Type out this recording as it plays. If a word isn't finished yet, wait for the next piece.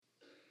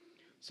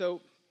So,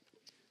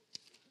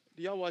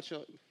 do y'all watch?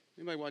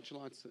 Anybody watch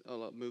lots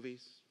of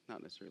movies?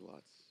 Not necessarily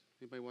lots.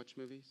 Anybody watch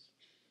movies?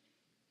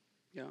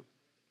 Yeah.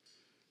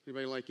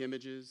 Anybody like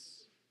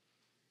images?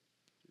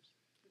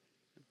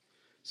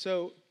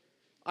 So,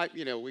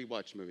 we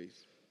watch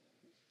movies,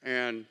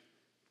 and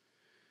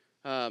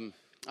I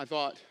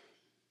thought it'd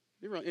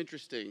be real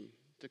interesting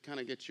to kind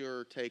of get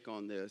your take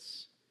on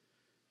this,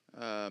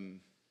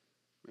 and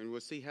we'll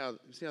see how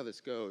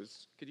this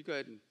goes. Could you go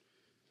ahead and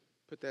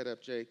put that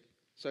up, Jake?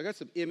 So I got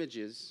some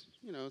images,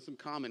 some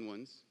common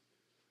ones.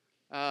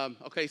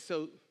 Okay,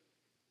 so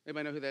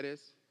anybody know who that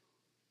is?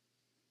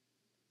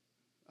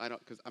 I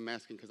don't, because I'm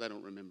asking because I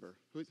don't remember.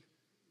 Who's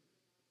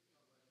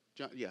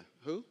John? Yeah,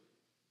 who?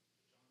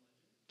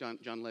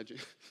 John Legend.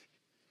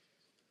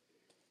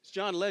 It's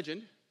John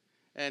Legend,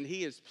 and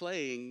he is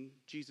playing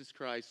Jesus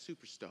Christ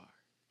Superstar.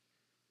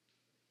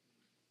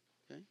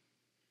 Okay,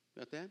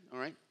 got that? All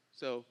right.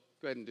 So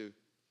go ahead and do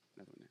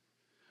another one there.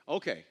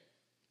 Okay.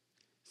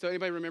 So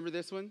anybody remember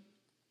this one?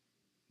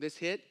 This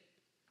hit,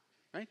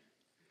 right?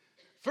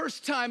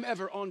 First time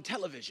ever on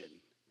television.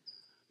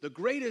 The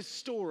greatest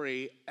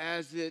story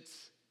as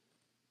it's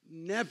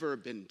never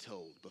been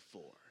told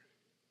before.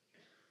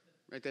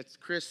 Right, that's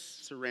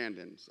Chris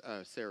Sarandon.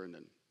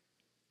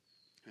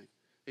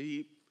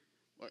 Okay.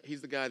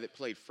 He's the guy that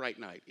played Fright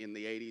Night in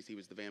the 80s. He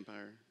was the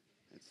vampire.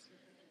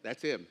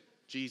 That's him,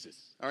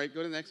 Jesus. All right,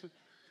 go to the next one.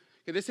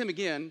 Okay, this is him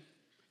again.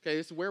 Okay,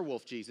 this is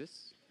werewolf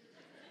Jesus.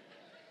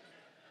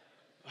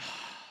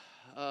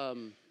 I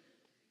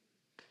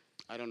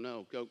don't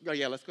know.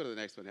 Let's go to the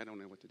next one. I don't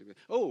know what to do.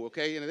 Oh,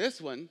 okay, and this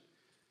one.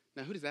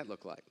 Now, who does that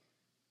look like?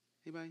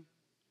 Anybody?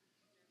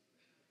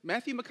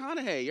 Matthew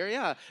McConaughey.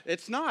 Yeah.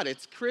 It's not.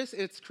 It's Chris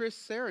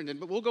Sarandon,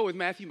 but we'll go with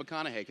Matthew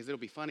McConaughey because it'll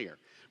be funnier,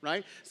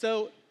 right?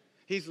 So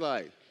he's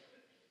like,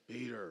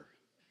 Peter,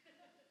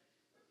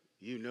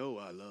 you know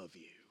I love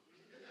you.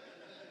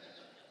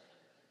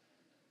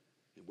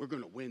 And we're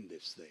going to win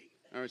this thing.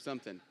 Or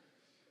something.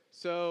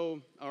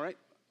 So, all right.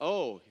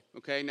 Oh,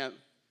 okay. Now,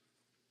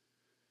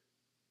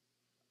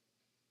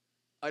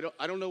 I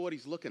don't know what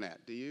he's looking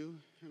at. Do you?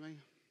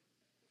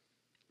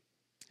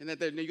 And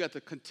then you got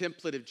the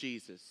contemplative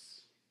Jesus.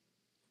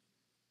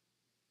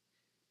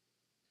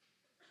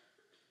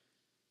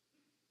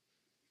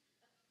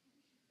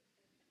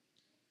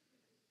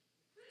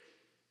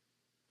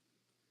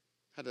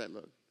 How did that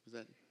look? Was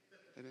that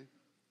it?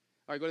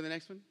 All right, go to the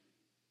next one.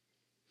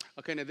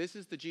 Okay, now this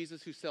is the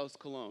Jesus who sells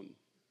cologne.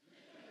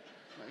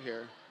 Right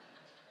here.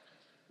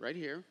 Right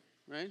here,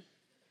 right?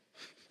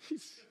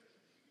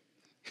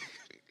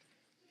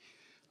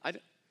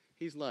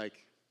 He's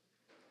like,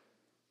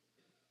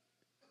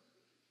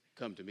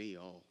 come to me,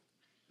 all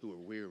who are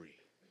weary,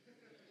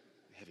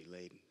 heavy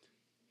laden.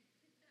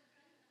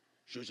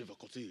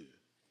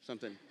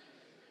 Something.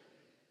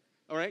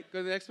 All right, go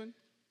to the next one.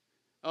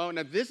 Oh,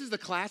 now this is the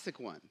classic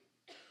one.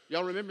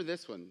 Y'all remember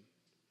this one,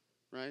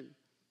 right?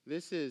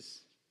 This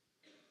is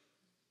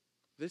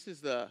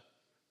the,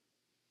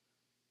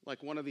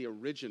 like one of the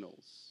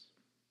originals,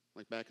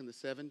 like back in the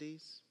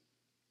 70s.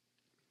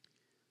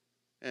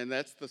 And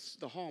that's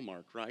the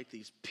hallmark, right?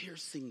 These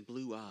piercing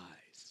blue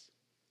eyes.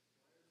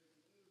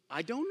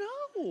 I don't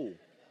know.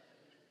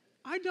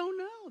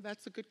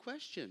 That's a good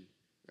question,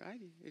 right?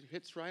 It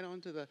hits right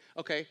onto the,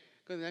 okay,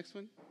 go to the next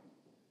one.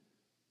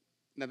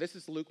 Now this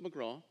is Luke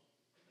McGraw.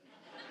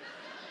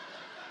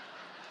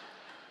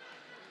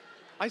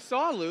 I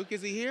saw Luke.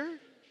 Is he here?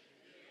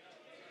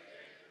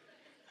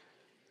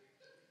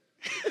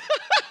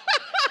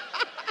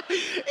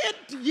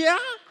 Yeah,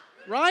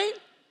 right?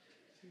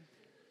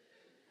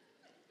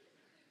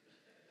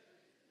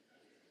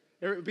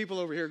 People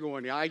over here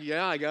going, I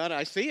got it.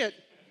 I see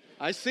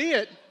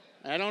it.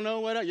 I don't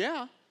know what.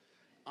 Yeah,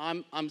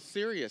 I'm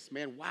serious,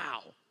 man.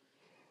 Wow.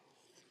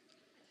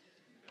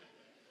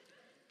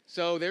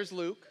 So there's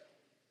Luke.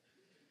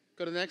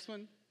 Go to the next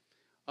one.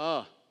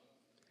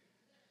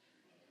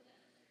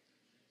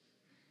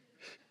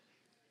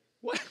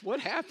 What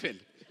happened?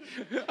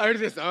 I heard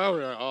this.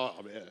 Oh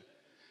man.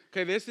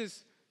 Okay, this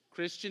is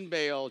Christian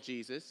Bale,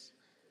 Jesus.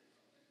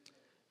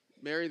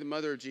 Mary, the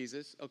mother of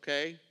Jesus.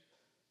 Okay.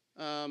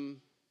 Go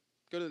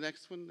to the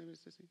next one.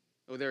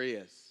 Oh, there he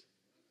is.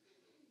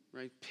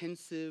 Right?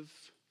 Pensive,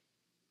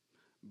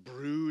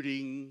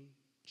 brooding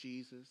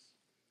Jesus.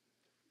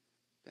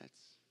 That's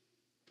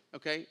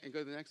okay. And go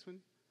to the next one.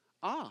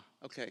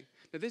 Okay.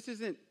 Now this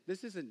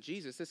isn't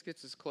Jesus. This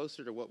gets us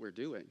closer to what we're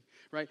doing,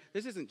 right?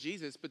 This isn't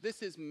Jesus, but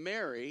this is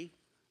Mary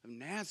of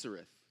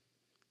Nazareth.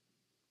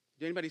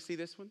 Did anybody see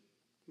this one?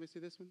 Anybody see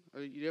this one?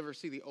 Or you ever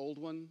see the old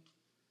one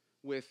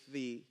with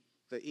the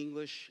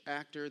English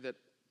actor that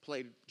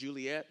played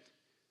Juliet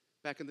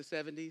back in the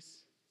 70s?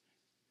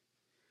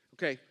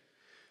 Okay.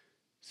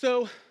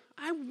 So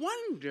I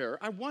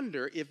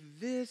wonder if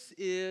this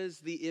is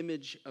the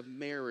image of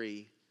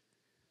Mary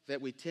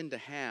that we tend to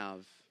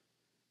have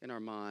in our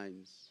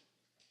minds.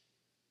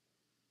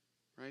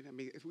 Right? I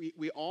mean, if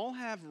we all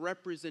have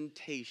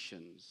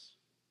representations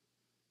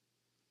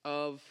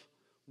of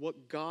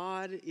what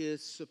God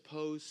is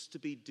supposed to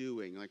be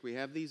doing. Like we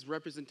have these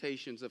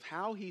representations of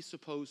how he's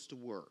supposed to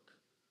work.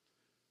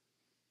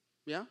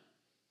 Yeah?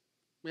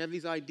 We have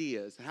these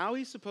ideas, how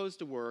he's supposed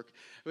to work.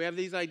 We have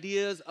these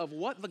ideas of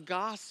what the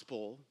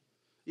gospel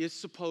is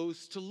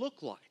supposed to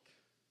look like.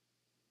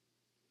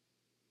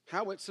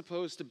 How it's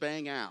supposed to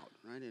bang out,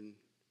 right, and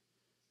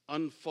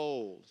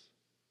unfold.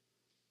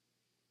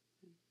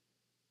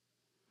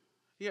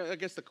 Yeah, I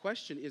guess the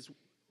question is,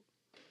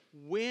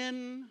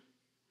 when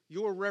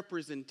your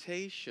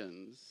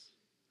representations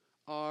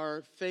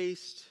are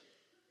faced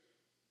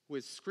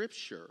with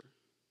Scripture,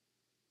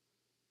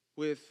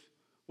 with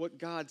what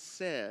God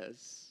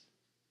says,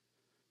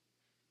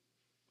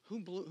 who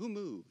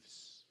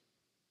moves?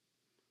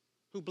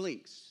 Who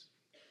blinks?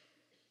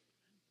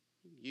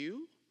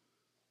 You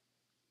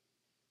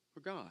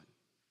or God?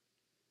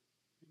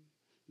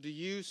 Do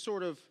you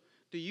sort of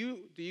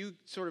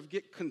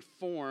get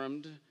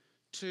conformed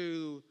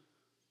to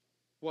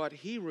what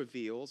he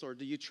reveals, or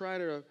do you try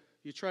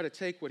to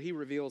take what he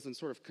reveals and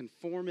sort of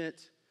conform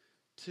it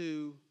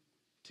to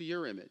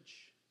your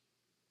image,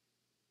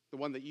 the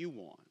one that you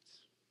want?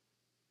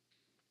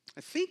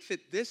 I think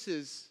that this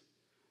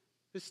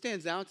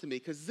stands out to me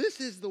because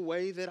this is the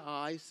way that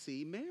I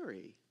see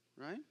Mary,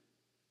 right?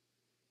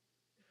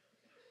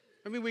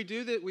 I mean, we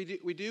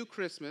do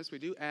Christmas, we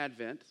do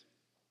Advent,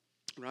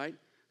 right?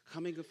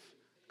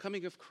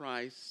 Coming of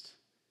Christ,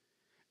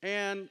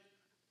 and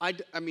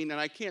I mean, and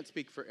I can't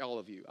speak for all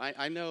of you.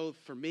 I know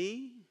for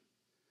me,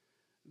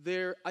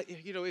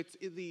 it's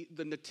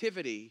the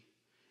nativity.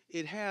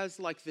 It has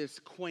like this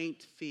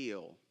quaint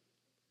feel,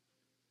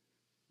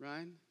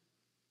 right?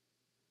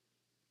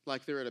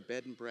 Like they're at a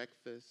bed and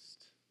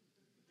breakfast.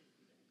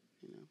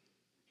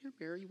 Here,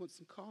 Mary, you want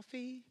some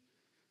coffee?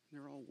 And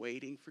they're all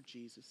waiting for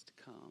Jesus to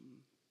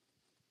come.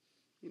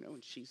 And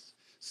she's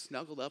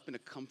snuggled up in a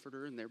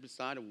comforter, and they're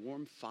beside a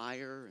warm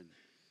fire, and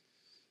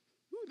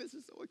this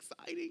is so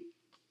exciting.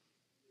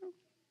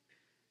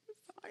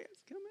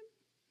 Messiah's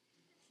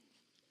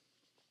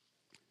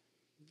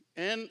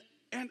coming.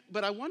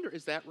 But I wonder,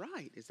 is that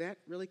right? Is that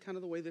really kind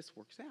of the way this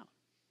works out?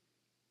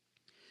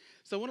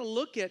 So I want to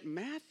look at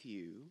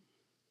Matthew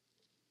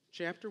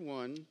chapter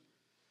 1,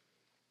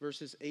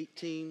 verses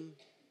 18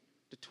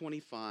 to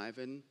 25,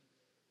 and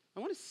I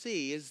want to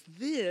see, is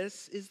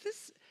this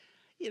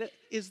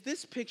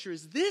picture,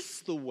 is this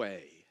the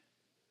way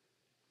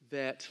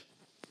that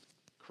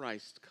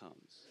Christ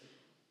comes?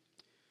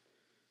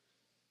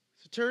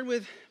 So turn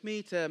with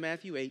me to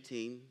Matthew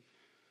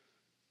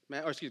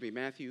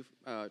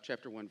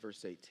chapter 1,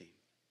 verse 18.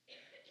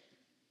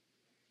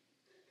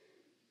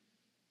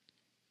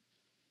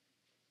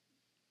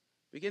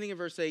 Beginning of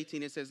verse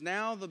 18, it says,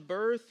 "Now the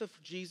birth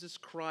of Jesus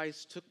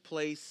Christ took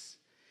place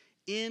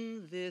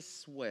in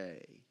this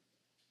way.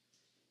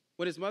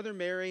 When his mother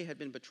Mary had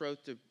been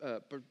betrothed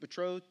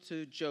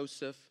to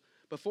Joseph,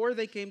 before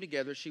they came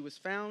together, she was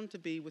found to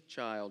be with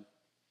child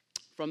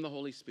from the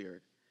Holy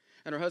Spirit.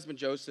 And her husband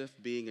Joseph,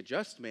 being a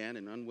just man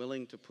and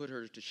unwilling to put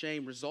her to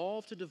shame,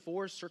 resolved to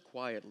divorce her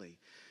quietly.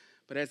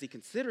 But as he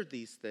considered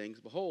these things,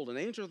 behold, an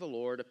angel of the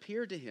Lord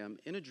appeared to him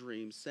in a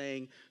dream,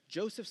 saying,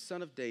 'Joseph,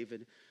 son of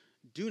David,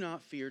 do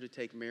not fear to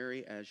take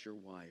Mary as your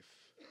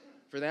wife,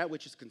 for that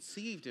which is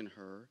conceived in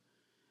her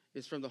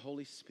is from the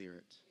Holy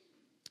Spirit.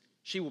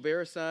 She will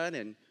bear a son,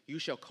 and you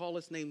shall call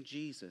his name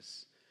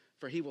Jesus,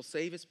 for he will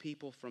save his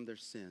people from their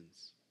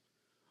sins.'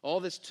 All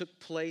this took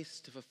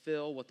place to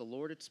fulfill what the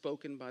Lord had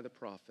spoken by the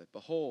prophet.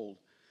 'Behold,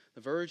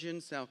 the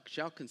virgin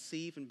shall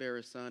conceive and bear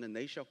a son, and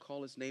they shall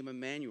call his name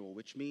Emmanuel,'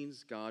 which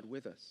means God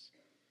with us.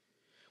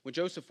 When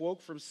Joseph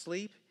woke from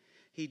sleep,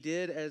 he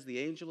did as the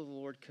angel of the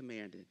Lord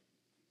commanded.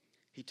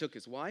 He took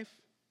his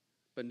wife,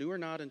 but knew her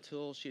not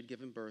until she had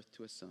given birth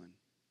to a son.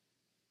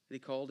 And he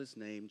called his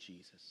name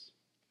Jesus."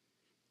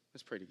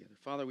 Let's pray together.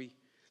 Father, we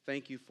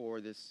thank you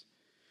for these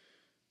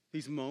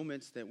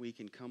moments that we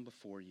can come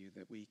before you,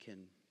 that we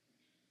can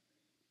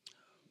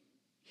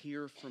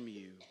hear from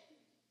you.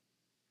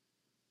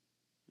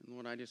 And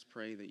Lord, I just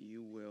pray that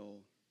you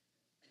will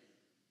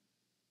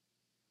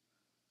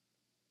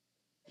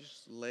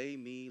just lay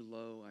me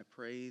low. I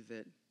pray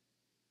that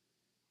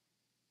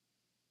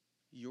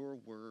your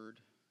word,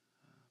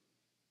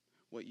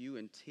 what you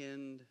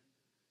intend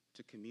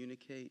to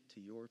communicate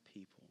to your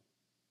people,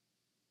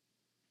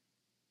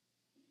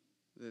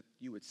 that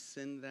you would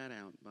send that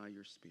out by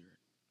your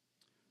Spirit,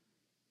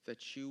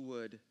 that you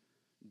would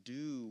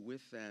do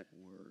with that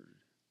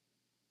word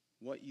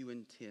what you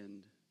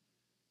intend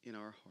in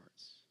our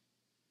hearts,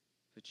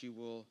 that you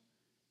will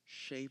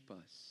shape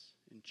us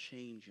and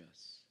change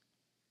us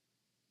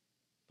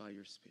by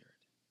your Spirit.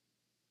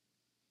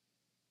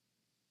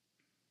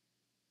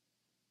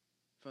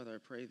 Father, I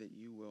pray that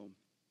you will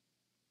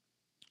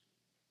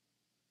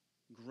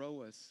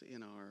grow us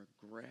in our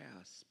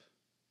grasp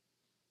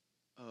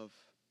of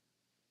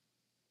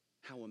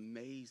how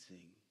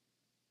amazing,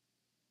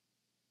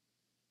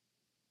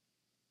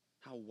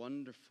 how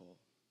wonderful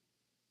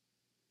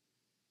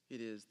it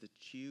is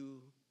that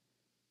you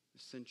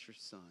sent your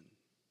Son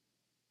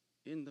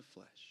in the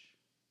flesh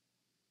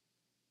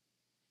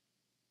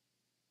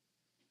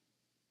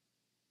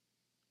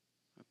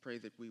pray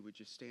that we would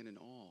just stand in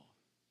awe,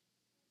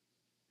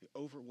 be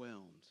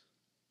overwhelmed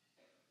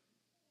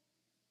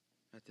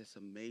at this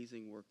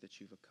amazing work that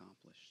you've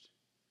accomplished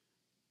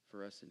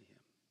for us in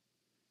him.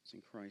 It's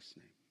in Christ's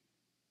name.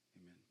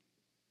 Amen.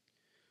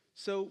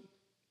 So,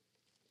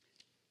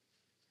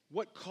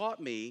 what caught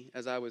me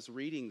as I was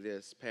reading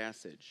this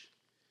passage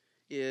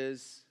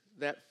is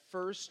that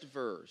first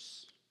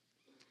verse.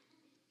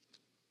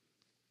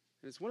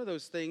 And it's one of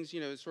those things,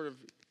 it's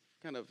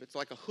it's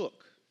like a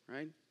hook,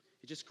 right?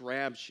 It just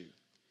grabs you.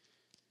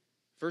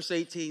 Verse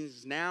 18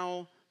 is,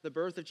 now the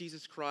birth of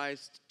Jesus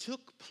Christ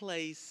took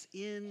place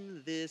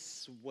in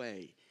this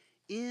way.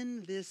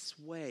 In this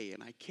way.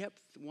 And I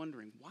kept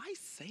wondering, why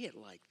say it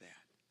like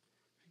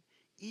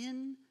that?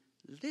 In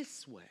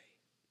this way.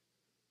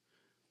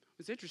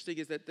 What's interesting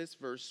is that this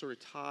verse sort of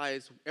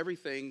ties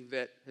everything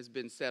that has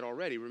been said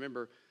already.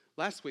 Remember,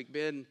 last week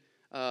Ben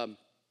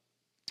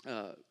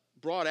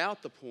brought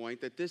out the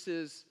point that this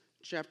is,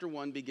 chapter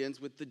 1 begins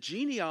with the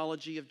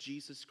genealogy of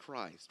Jesus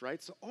Christ,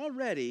 right? So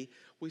already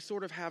we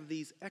sort of have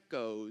these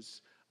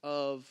echoes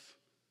of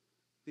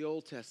the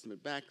Old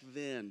Testament, back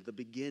then, the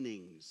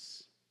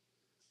beginnings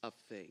of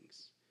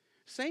things.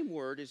 Same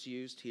word is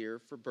used here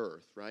for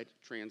birth, right?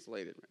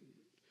 Translated.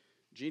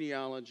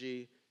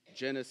 Genealogy,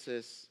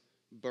 Genesis,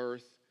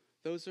 birth.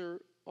 Those are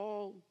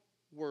all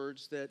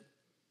words that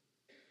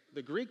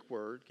the Greek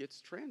word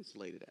gets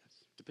translated as,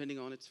 depending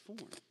on its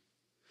form.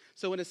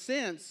 So in a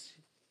sense,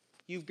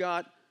 you've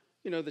got,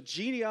 the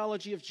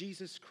genealogy of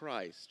Jesus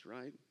Christ,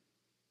 right?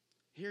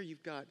 Here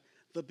you've got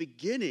the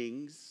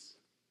beginnings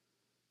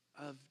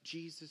of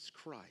Jesus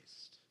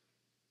Christ.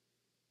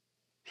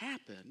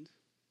 Happened,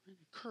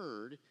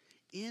 occurred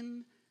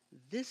in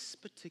this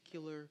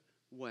particular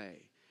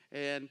way.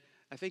 And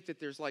I think that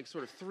there's like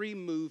sort of three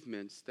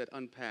movements that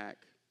unpack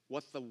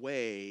what the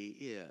way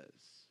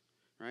is,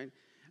 right?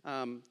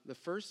 The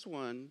first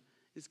one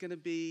is going to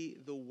be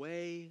the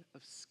way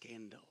of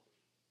scandal.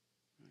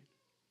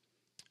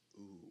 Right?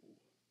 Ooh.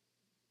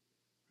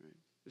 Right?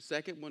 The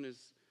second one is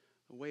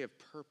a way of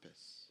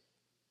purpose.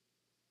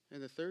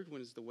 And the third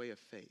one is the way of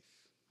faith.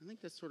 I think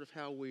that's sort of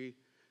how we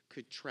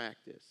could track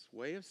this.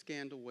 Way of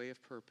scandal, way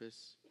of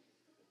purpose,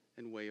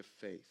 and way of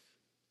faith.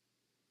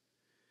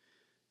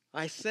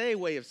 I say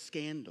way of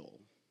scandal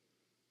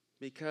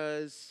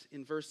because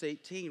in verse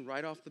 18,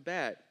 right off the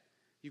bat,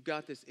 you've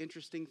got this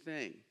interesting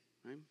thing.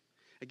 Right?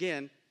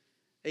 Again,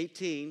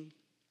 18,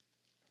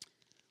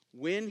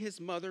 when his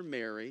mother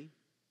Mary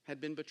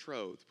had been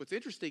betrothed. What's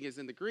interesting is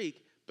in the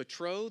Greek,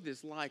 betrothed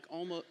is like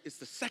almost, it's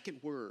the second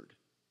word.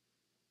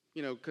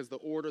 Because the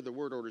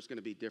word order is going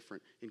to be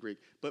different in Greek.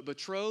 But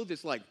betrothed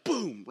is like,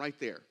 boom, right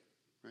there.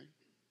 Right?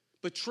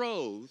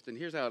 Betrothed, and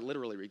here's how it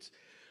literally reads.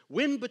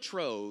 When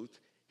betrothed,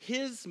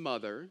 his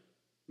mother,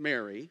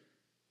 Mary,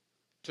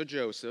 to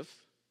Joseph,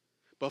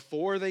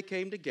 before they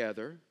came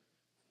together,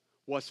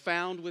 was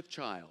found with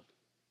child.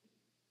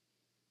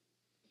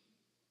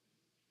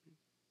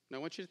 Now I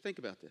want you to think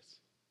about this.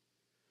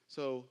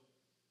 So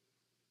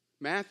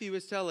Matthew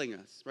is telling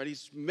us, right?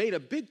 He's made a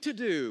big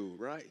to-do,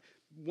 right?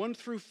 1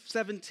 through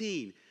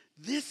 17.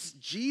 This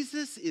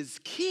Jesus is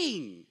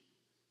king.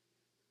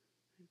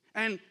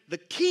 And the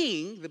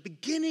king, the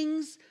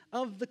beginnings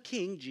of the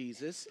king,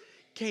 Jesus,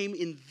 came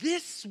in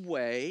this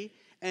way,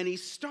 and he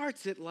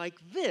starts it like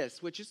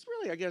this, which is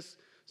really, I guess,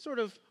 sort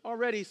of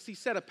already he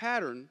set a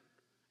pattern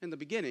in the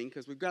beginning,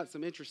 because we've got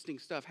some interesting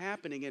stuff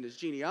happening in his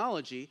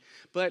genealogy,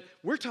 but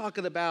we're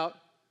talking about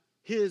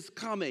his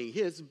coming,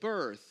 his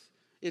birth.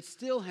 It's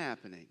still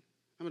happening.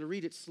 I'm going to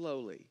read it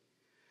slowly.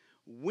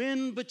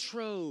 When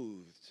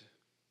betrothed,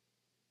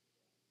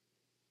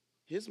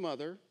 his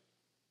mother,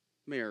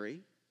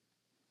 Mary,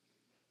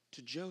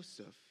 to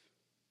Joseph,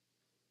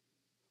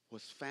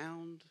 was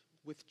found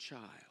with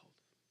child.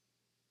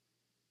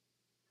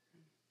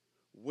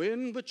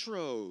 When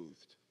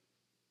betrothed,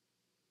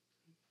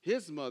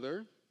 his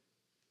mother,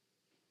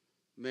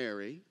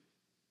 Mary,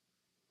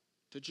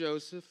 to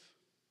Joseph,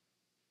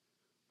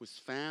 was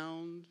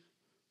found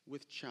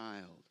with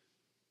child.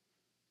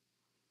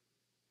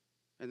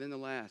 And then the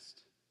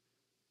last,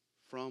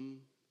 from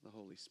the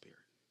Holy Spirit.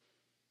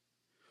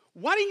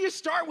 Why didn't you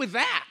start with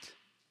that?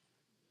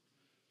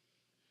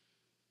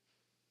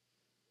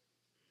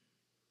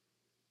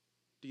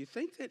 Do you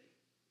think that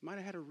might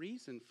have had a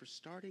reason for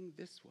starting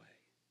this way?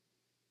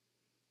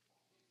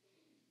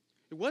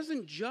 It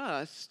wasn't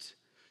just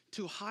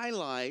to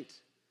highlight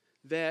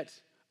that,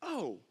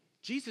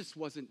 Jesus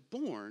wasn't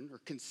born or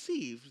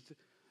conceived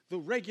the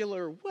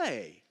regular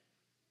way.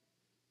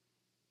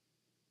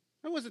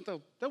 That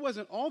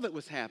wasn't all that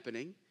was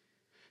happening.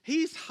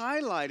 He's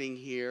highlighting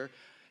here,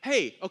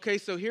 hey, okay,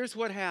 so here's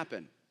what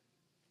happened.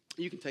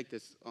 You can take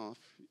this off.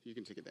 You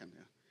can take it down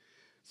now.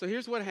 So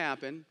here's what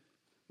happened,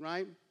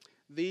 right?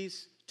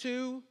 These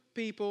two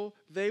people,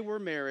 they were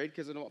married,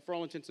 because for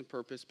all intents and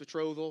purposes,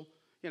 betrothal,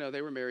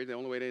 they were married. The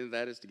only way to end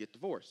that is to get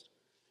divorced.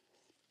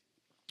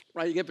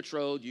 Right? You get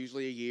betrothed,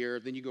 usually a year,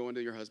 then you go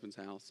into your husband's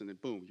house, and then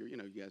boom,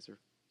 you guys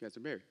are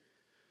married.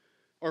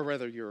 Or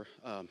rather,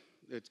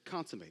 it's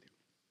consummated.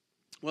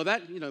 Well,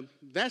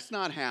 that's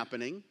not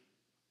happening,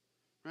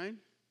 right?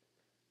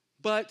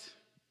 But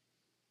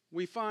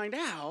we find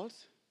out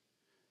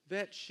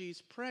that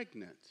she's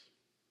pregnant.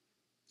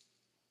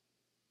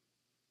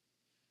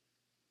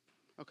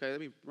 Okay, let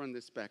me run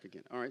this back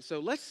again. All right, so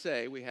let's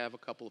say we have a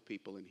couple of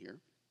people in here.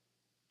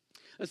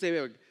 Let's say we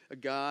have a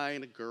guy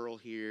and a girl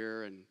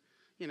here, and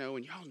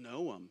and y'all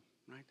know them,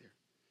 right?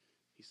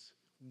 These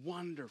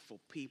wonderful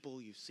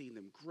people. You've seen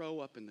them grow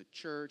up in the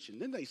church,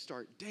 and then they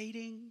start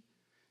dating,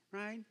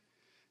 right?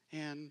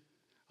 And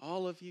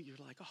all of you, you're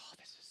like, oh,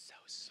 this is so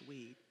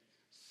sweet,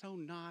 so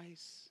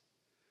nice,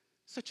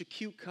 such a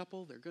cute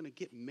couple. They're going to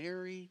get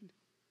married.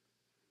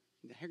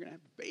 They're going to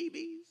have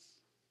babies.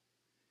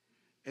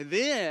 And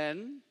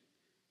then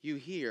you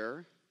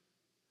hear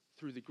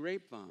through the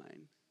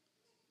grapevine,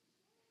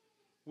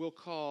 we'll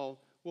call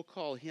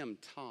him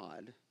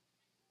Todd,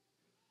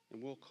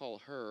 and we'll call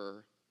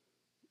her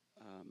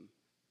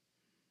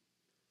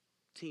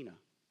Tina.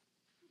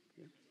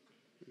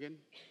 Again,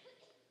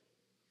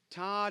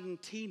 Todd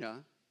and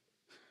Tina.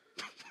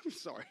 I'm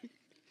sorry.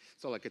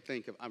 That's all I could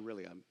think of. I'm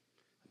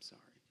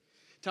sorry.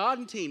 Todd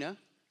and Tina.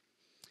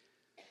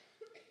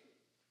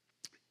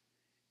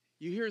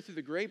 You hear through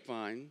the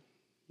grapevine,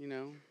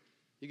 you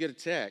get a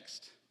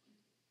text.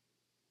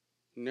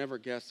 Never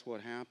guess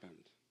what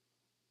happened.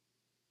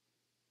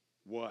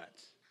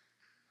 What?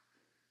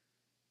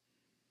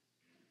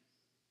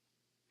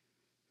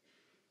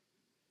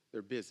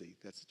 They're busy.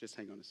 Just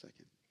hang on a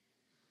second.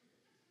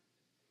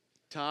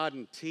 Todd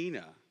and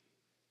Tina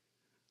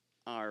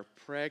are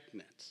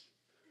pregnant.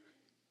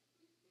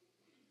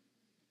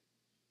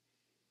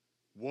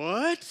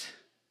 What?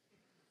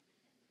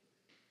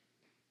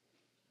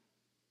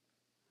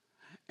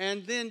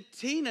 And then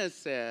Tina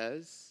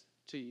says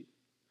to you,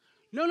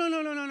 no.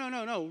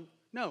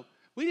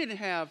 We didn't.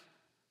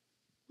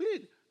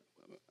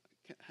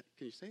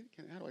 Can you say it?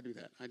 How do I do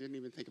that? I didn't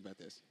even think about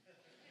this.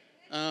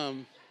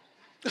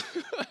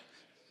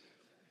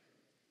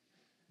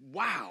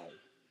 Wow.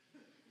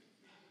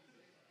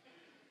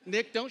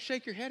 Nick, don't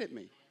shake your head at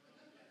me.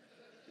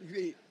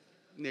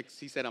 Nick,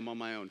 he said I'm on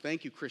my own.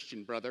 Thank you,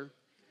 Christian brother.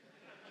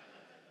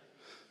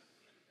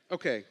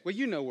 Okay, well,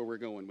 you know where we're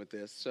going with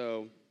this,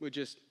 so we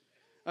just,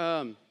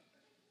 that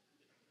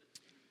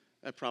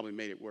probably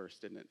made it worse,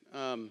 didn't it?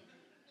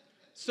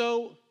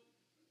 So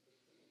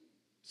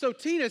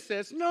Tina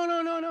says,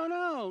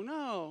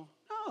 no.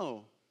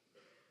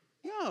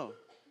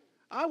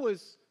 I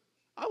was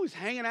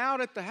hanging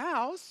out at the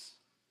house,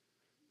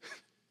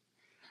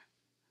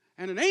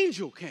 and an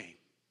angel came.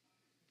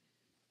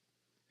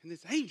 And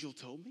this angel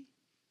told me,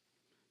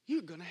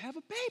 you're going to have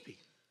a baby.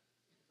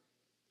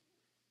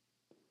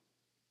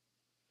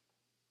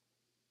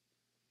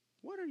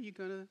 What are you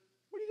going to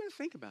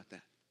think about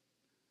that?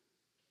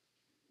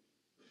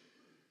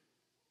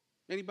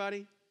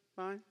 Anybody?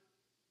 Fine?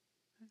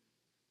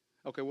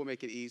 Okay, we'll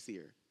make it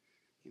easier.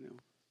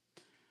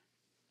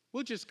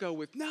 We'll just go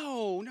with,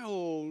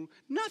 no,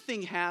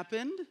 nothing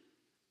happened.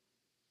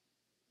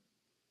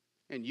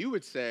 And you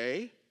would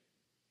say,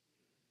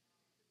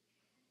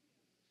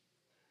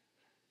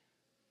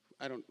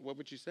 what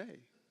would you say?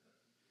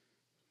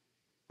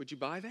 Would you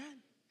buy that?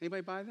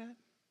 Anybody buy that?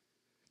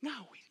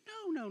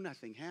 No,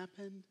 nothing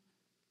happened.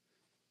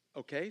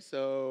 Okay,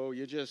 so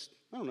you just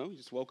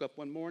woke up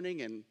one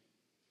morning and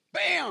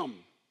bam!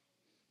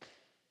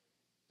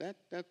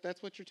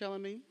 That's what you're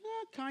telling me?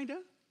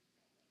 Kinda.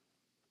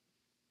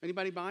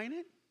 Anybody buying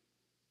it?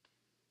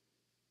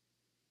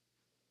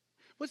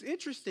 What's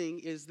interesting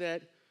is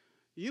that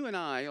you and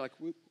I,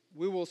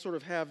 we will sort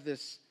of have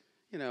this,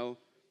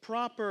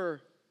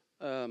 proper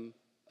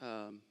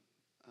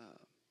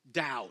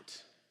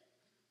doubt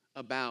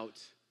about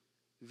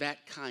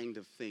that kind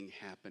of thing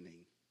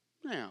happening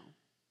now,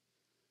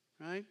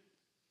 right?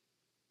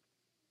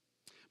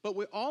 But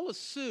we all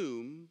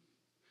assume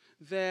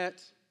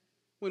that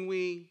when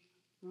we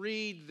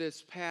read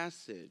this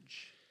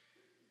passage,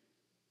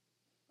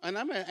 and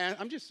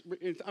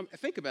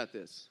think about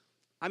this.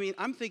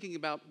 I'm thinking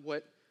about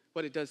what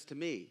it does to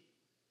me.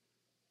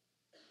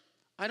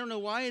 I don't know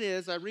why it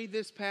is. I read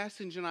this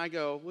passage and I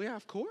go, well, yeah,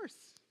 of course.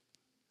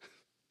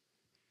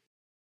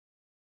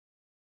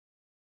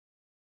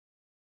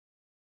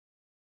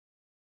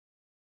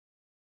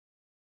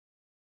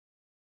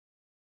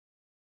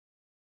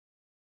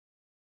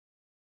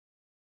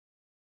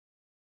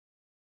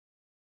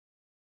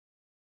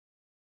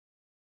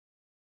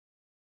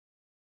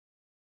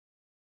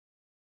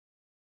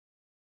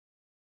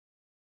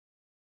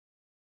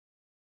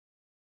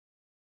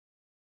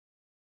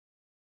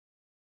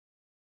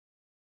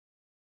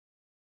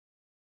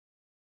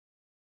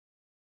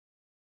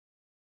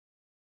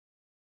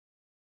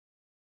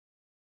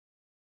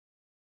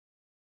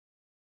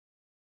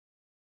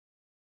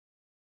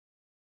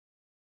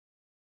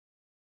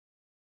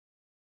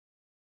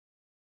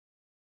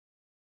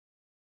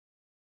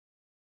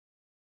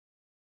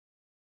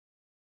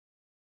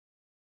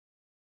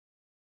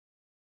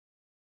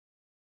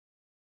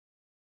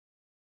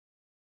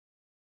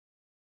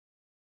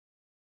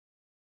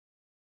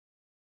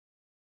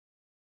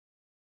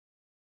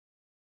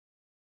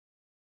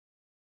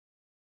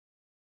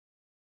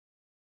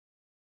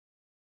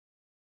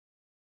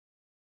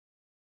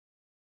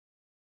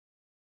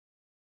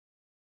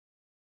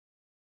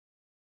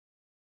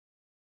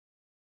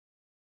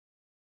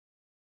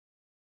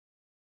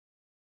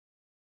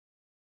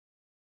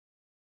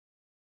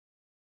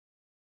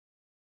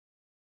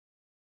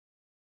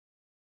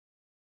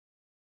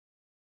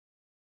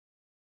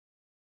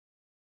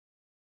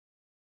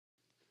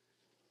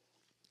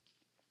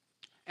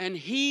 and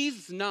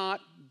he's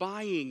not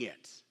buying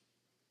it.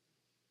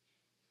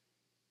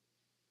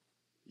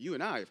 You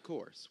and I, of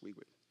course, we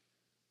would.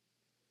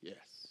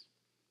 Yes,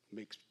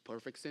 makes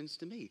perfect sense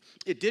to me.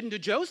 It didn't to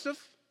Joseph.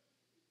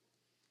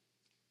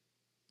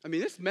 I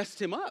mean, this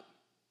messed him up.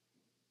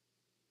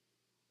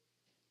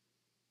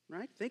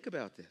 Right? Think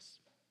about this.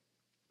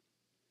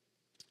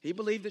 He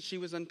believed that she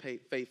was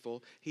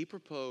unfaithful. He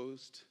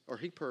purposed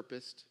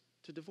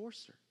to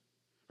divorce her.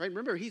 Right?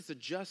 Remember, he's a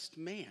just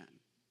man.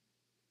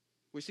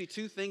 We see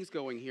two things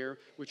going here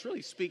which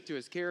really speak to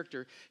his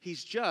character.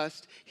 He's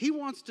just. He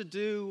wants to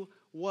do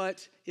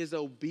what is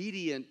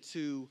obedient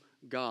to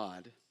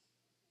God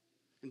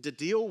and to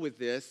deal with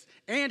this,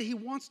 and he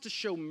wants to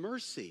show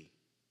mercy.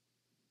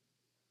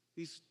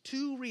 These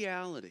two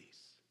realities.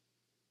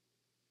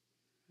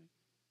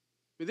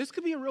 I mean, this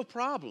could be a real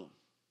problem.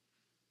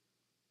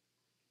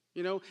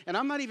 And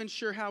I'm not even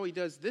sure how he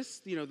does this,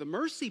 the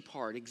mercy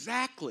part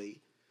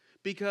exactly,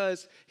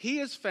 because he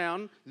has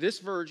found this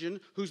virgin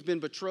who's been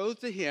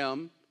betrothed to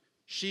him,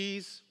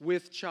 she's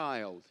with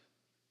child.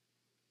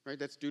 Right?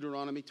 That's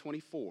Deuteronomy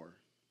 24.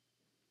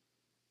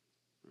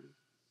 Right?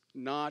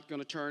 Not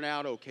going to turn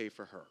out okay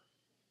for her.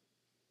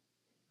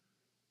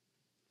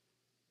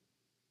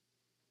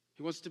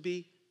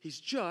 He's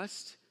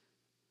just,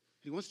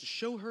 he wants to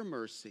show her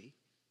mercy,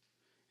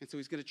 and so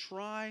he's going to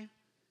try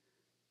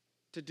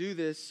to do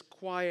this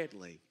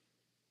quietly.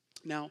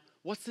 Now,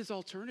 what's his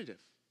alternative?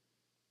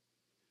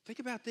 Think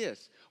about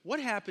this.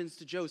 What happens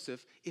to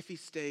Joseph if he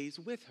stays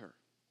with her?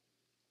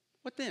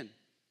 What then?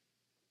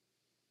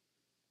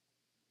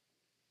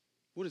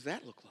 What does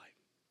that look like?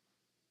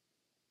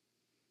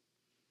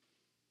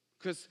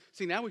 Because,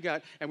 see, now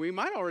we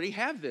might already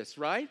have this,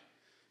 right?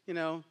 We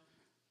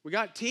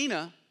got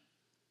Tina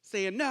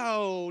saying,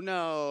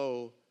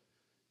 no,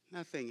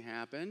 nothing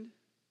happened.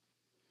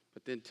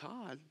 But then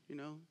Todd,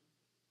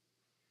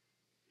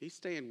 he's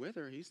staying with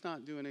her. He's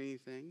not doing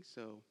anything,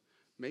 so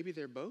maybe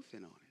they're both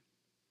in on it.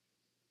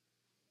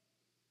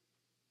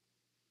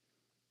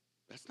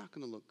 That's not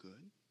going to look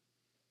good.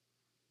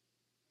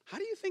 How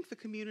do you think the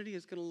community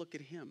is going to look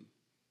at him?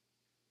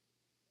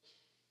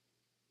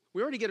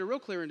 We already get a real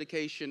clear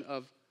indication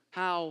of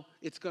how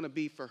it's going to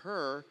be for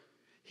her.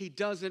 He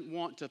doesn't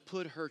want to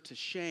put her to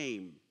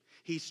shame.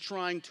 He's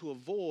trying to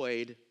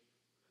avoid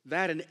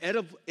that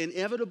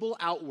inevitable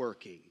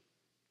outworking.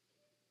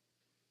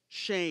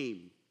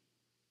 Shame.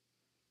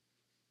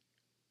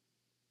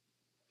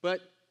 But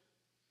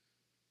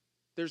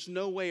there's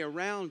no way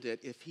around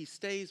it. If he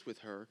stays with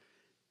her,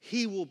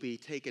 he will be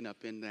taken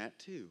up in that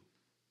too.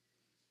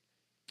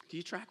 Do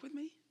you track with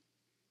me?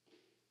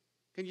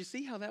 Can you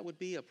see how that would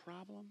be a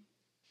problem?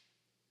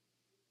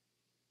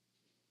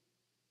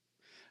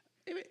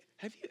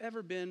 Have you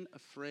ever been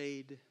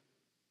afraid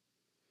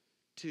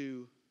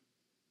to,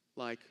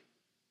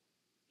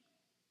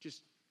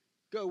 just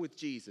go with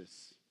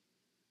Jesus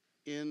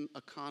in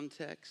a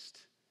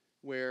context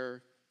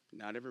where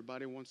not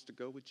everybody wants to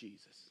go with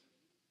Jesus?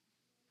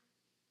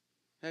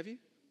 Have you?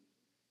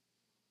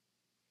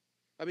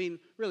 I mean,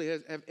 really,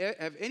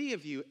 have any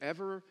of you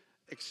ever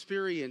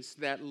experienced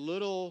that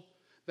little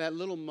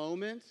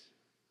moment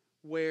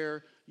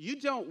where you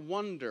don't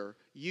wonder,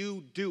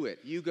 you do it.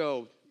 You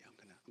go, yeah, I'm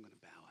gonna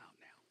bow out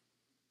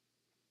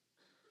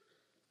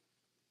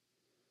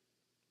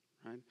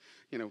now.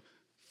 Right?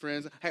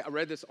 Friends, hey, I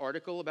read this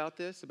article about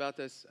this,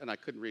 and I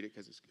couldn't read it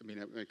because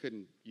I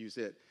couldn't use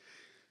it.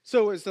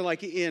 So it's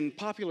like in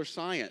Popular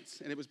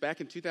Science, and it was back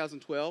in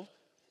 2012.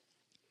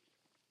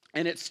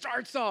 And it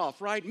starts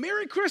off, right?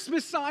 Merry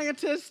Christmas,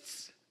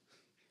 scientists.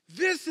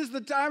 This is the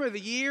time of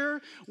the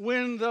year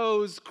when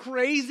those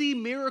crazy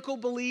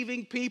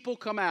miracle-believing people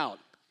come out,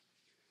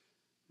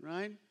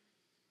 right?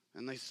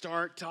 And they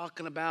start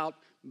talking about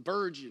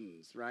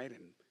virgins, right?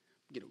 And,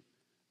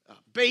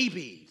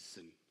 babies.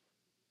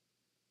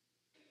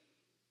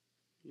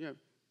 And,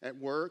 at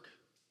work,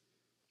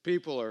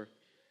 people are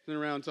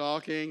sitting around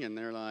talking, and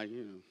they're like,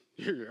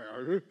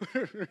 because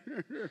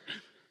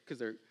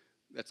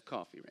that's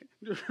coffee, right?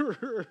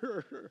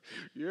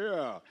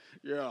 Yeah.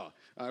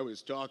 I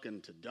was talking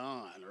to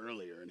Don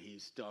earlier, and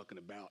he's talking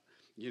about,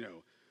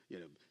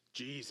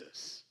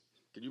 Jesus.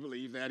 Can you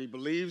believe that? He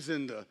believes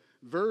in the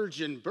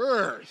virgin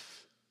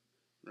birth,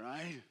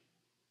 right?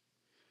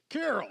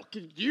 Carol,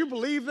 do you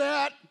believe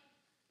that?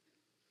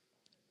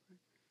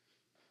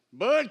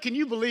 Bud, can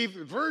you believe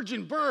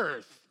virgin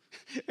birth?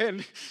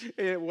 And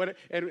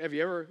have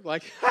you ever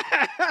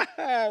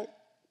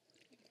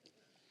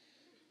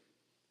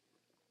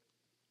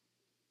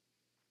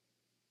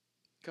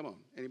Come on,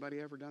 anybody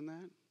ever done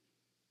that?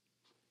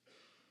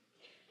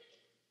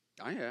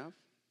 I have.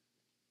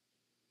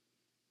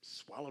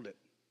 Swallowed it.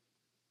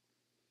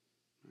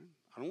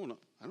 I don't want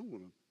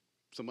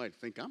somebody to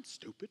think I'm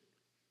stupid.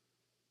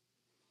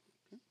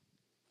 Okay.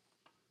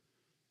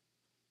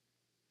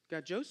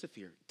 Got Joseph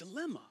here.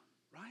 Dilemma,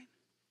 right?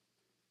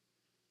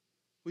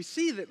 We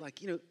see that,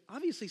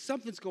 obviously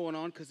something's going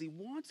on because he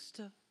wants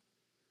to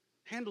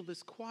handle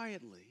this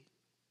quietly.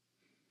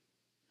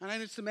 And I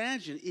just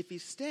imagine if he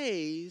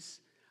stays,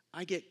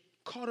 I get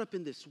caught up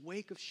in this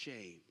wake of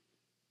shame.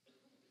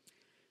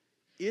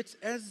 It's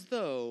as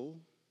though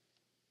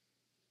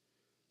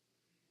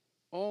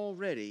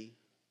already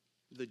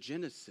the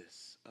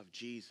genesis of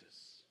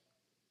Jesus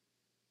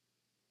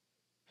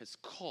has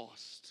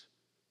cost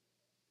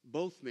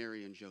both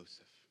Mary and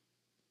Joseph.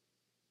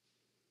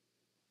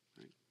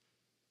 Right?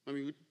 I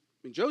mean,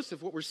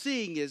 Joseph, what we're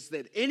seeing is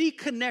that any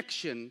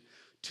connection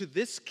to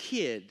this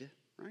kid,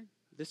 right,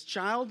 this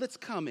child that's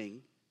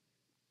coming,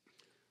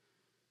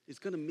 is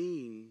going to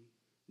mean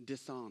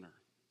dishonor.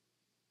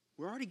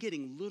 We're already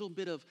getting little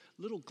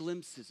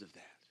glimpses of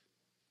that.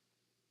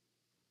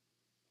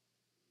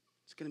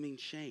 It's going to mean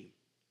shame.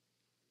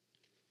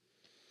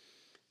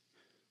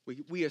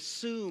 We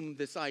assume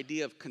this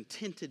idea of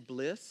contented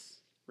bliss,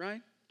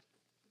 right?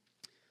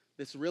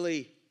 This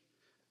really,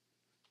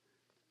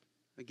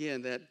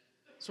 again, that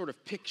sort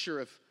of picture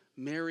of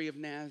Mary of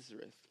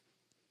Nazareth.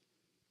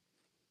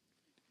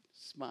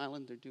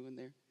 Smiling, they're doing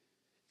their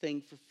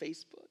thing for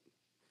Facebook.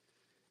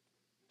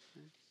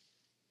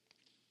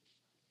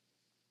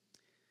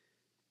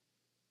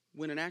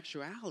 When in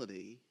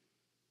actuality,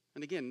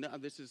 and again,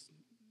 this is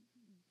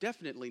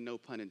definitely no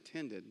pun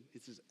intended.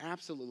 This is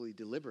absolutely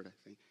deliberate, I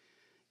think.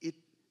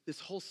 This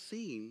whole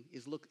scene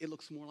it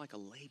looks more like a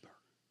labor.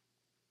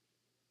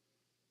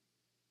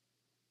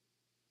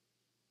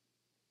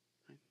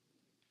 Right?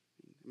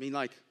 I mean,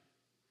 like,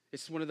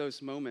 it's one of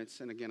those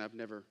moments, and again, I've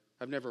never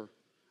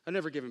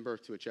given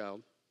birth to a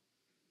child.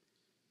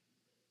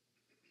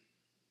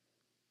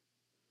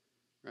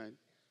 Right?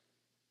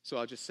 So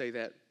I'll just say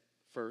that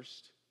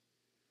first.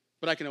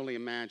 But I can only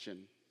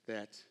imagine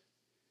that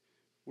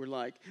we're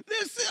like,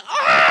 this is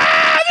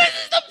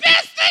the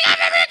best thing I've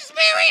ever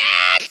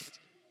experienced!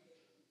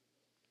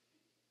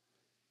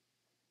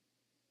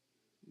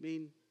 I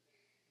mean,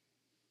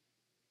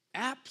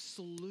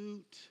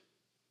 absolute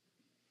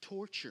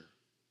torture.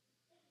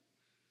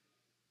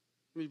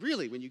 I mean,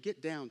 really, when you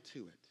get down to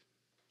it.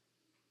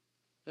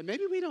 And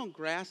maybe we don't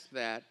grasp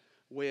that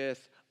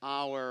with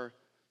our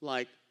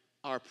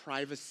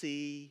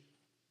privacy,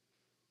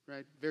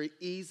 right? Very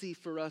easy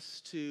for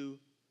us to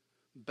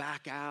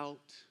back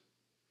out.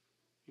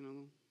 You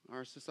know,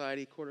 our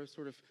society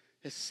sort of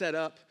has set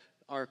up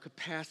our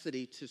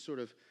capacity to sort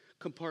of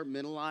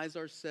compartmentalize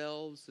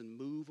ourselves and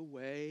move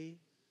away.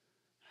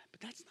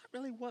 But that's not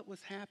really what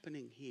was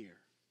happening here.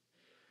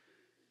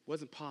 It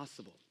wasn't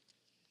possible.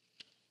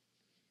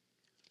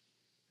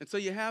 And so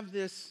you have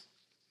this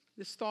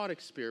thought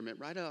experiment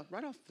right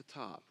off the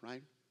top,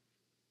 right?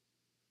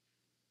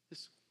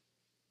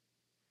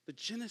 The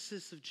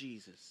genesis of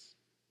Jesus,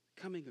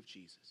 coming of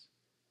Jesus,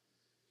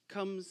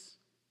 comes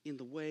in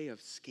the way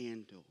of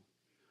scandal.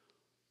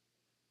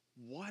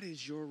 What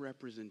is your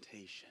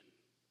representation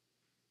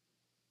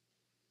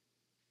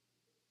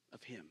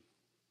of him?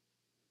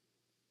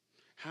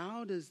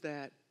 How does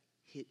that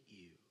hit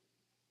you?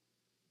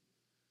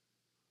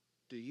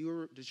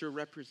 Does your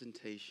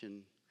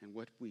representation and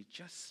what we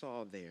just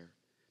saw there,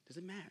 does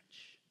it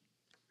match?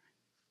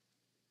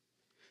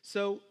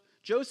 So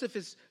Joseph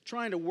is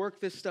trying to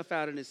work this stuff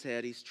out in his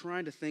head. He's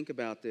trying to think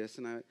about this,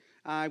 and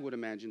I would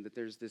imagine that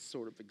there's this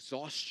sort of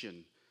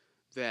exhaustion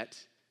that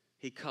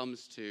he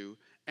comes to,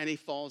 and he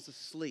falls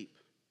asleep.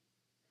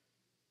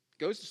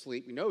 Goes to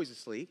sleep. We know he's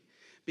asleep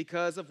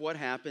because of what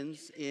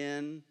happens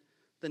in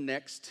the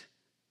next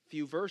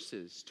few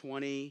verses,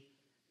 20,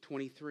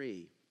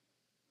 23.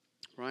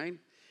 Right? It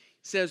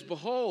says,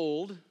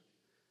 "Behold,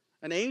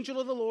 an angel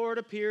of the Lord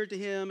appeared to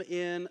him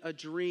in a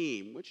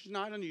dream," which is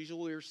not unusual.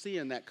 We're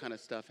seeing that kind of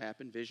stuff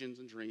happen, visions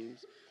and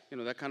dreams,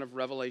 that kind of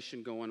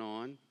revelation going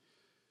on.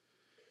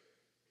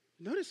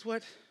 Notice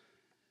what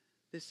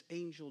this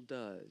angel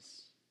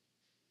does.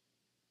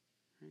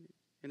 Right?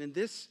 And in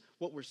this,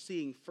 what we're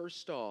seeing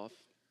first off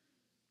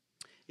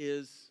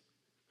is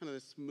kind of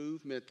this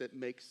movement that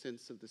makes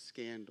sense of the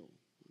scandal.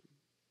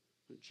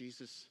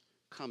 Jesus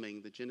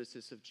coming, the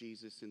genesis of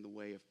Jesus in the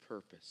way of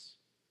purpose.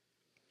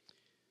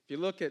 If you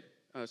look at,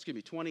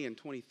 20 and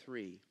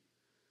 23,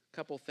 a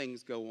couple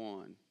things go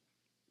on.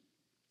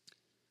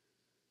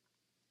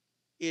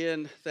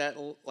 In that,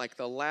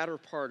 the latter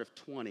part of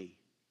 20, it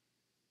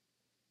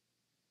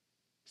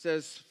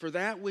says, "For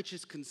that which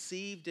is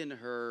conceived in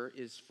her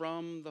is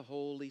from the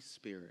Holy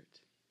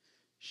Spirit.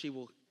 She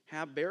will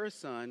bear a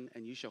son,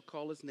 and you shall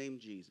call his name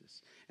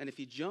Jesus." And if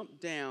you jump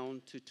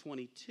down to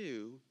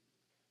 22,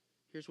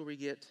 here's where we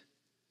get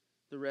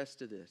the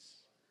rest of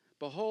this.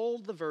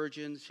 "Behold, the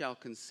virgin shall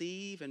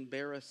conceive and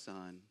bear a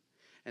son,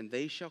 and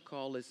they shall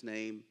call his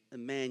name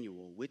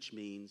Emmanuel," which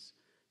means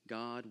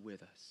God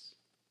with us.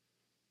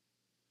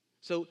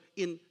 So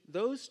in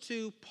those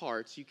two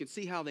parts, you can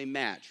see how they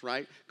match,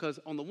 right? Because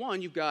on the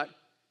one, you've got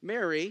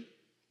Mary,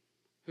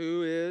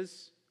 who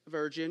is a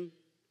virgin,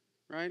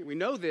 right? We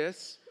know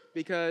this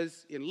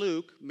because in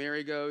Luke,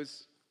 Mary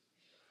goes,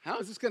 "How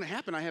is this going to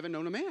happen? I haven't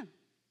known a man."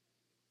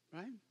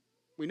 Right?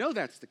 We know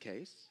that's the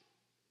case.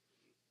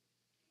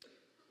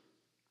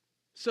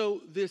 So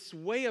this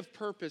way of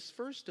purpose,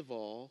 first of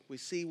all, we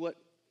see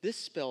what this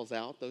spells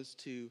out, those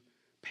two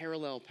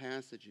parallel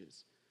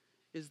passages,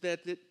 is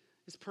that this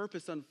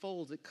purpose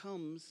unfolds. It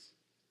comes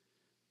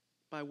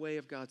by way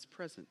of God's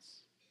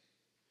presence.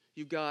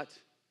 you've got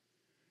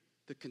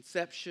the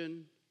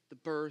conception, the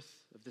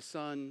birth of the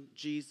Son,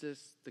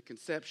 Jesus, the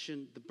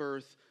conception, the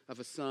birth of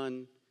a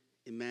Son,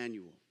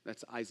 Emmanuel.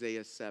 That's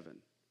Isaiah 7.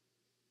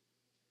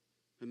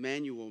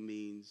 Emmanuel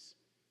means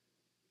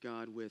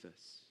God with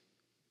us.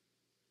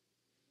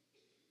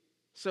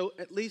 So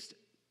at least,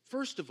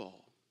 first of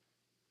all,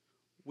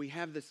 we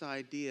have this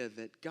idea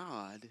that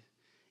God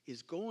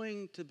is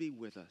going to be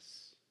with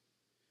us,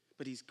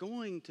 but he's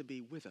going to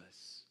be with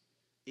us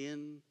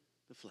in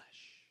the flesh.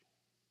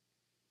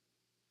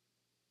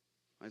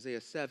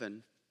 Isaiah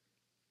 7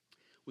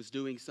 was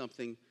doing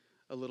something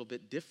a little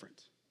bit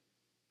different.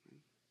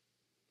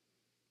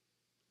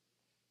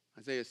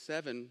 Isaiah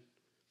 7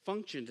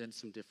 functioned in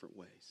some different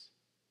ways.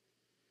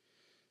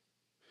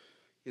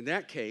 In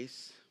that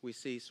case, we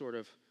see sort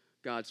of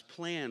God's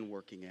plan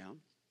working out.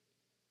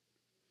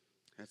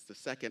 That's the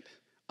second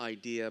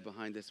idea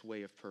behind this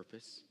way of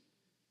purpose.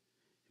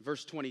 In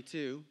verse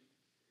 22,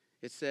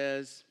 it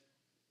says,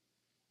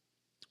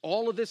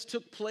 all of this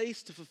took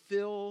place to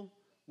fulfill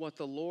what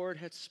the Lord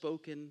had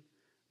spoken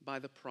by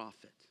the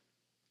prophet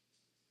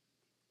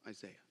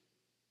Isaiah.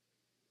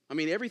 I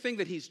mean, everything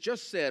that he's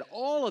just said,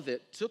 all of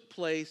it took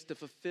place to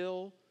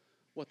fulfill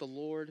what the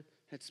Lord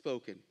had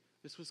spoken.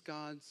 This was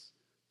God's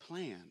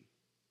plan,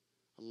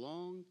 a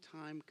long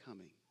time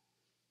coming.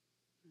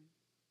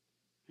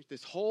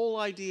 This whole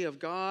idea of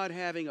God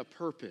having a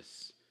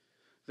purpose,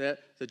 that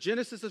the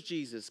genesis of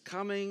Jesus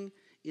coming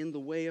in the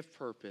way of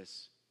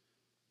purpose,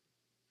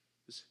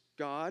 is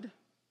God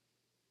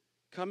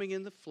coming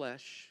in the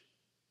flesh,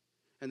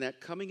 and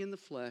that coming in the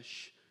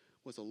flesh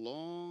was a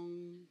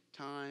long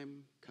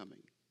time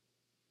coming.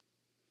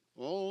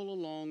 All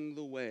along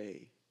the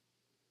way,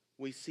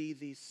 we see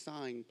these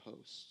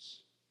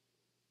signposts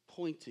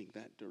pointing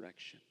that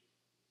direction.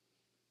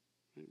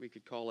 We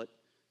could call it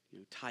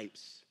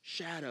types,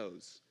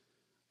 shadows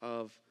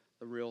of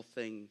the real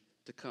thing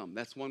to come.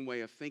 That's one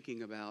way of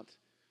thinking about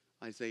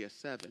Isaiah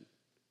 7,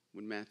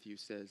 when Matthew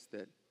says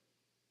that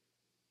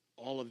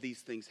all of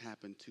these things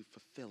happen to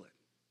fulfill it.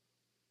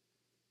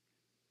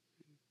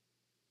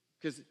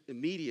 Because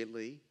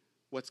immediately,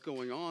 what's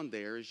going on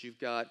there is you've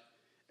got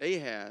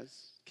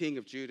Ahaz, king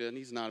of Judah, and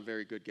he's not a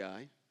very good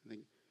guy. I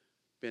think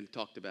Ben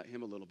talked about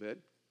him a little bit.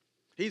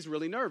 He's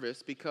really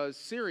nervous because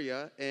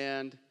Syria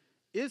and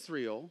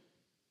Israel,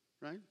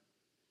 right,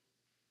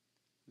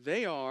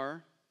 they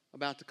are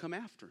about to come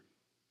after him.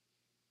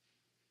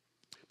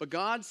 But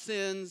God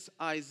sends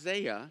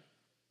Isaiah,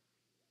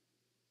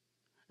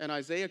 and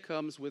Isaiah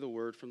comes with a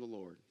word from the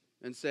Lord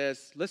and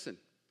says, listen,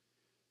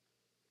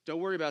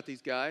 don't worry about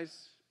these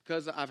guys,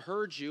 because I've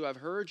heard you, I've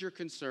heard your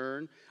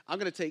concern. I'm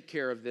going to take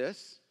care of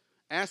this.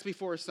 Ask me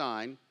for a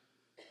sign.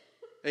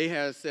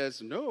 Ahaz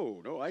says,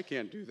 no, I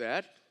can't do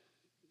that.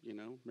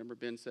 Remember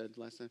Ben said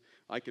last time,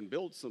 I can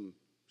build some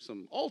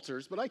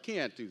altars, but I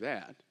can't do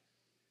that.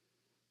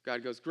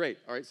 God goes, great.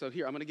 All right, so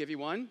here, I'm going to give you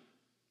one.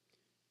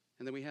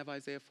 And then we have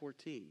Isaiah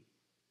 14.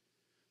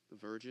 The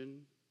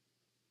virgin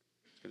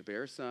is going to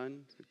bear a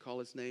son. He's going to call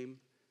his name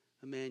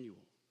Emmanuel.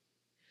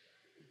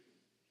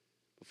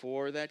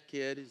 Before that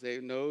kid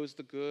knows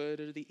the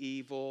good or the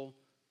evil,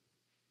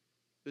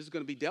 this is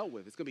going to be dealt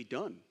with. It's going to be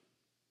done.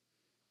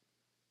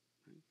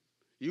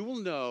 You will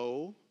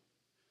know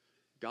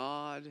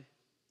God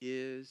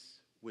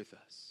is with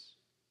us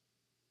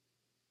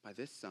by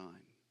this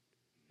sign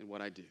and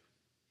what I do.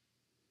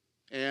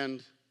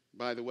 And,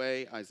 by the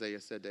way, Isaiah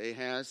said to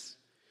Ahaz,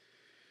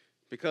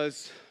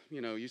 because,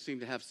 you seem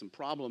to have some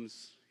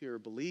problems here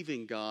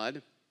believing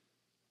God,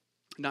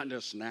 not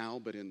just now,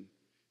 but in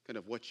kind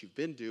of what you've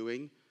been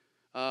doing.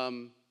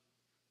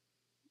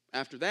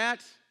 After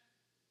that,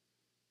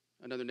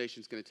 another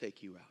nation's going to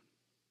take you out.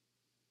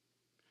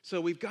 So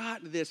we've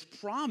got this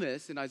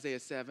promise in Isaiah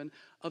 7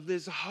 of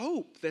this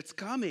hope that's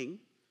coming,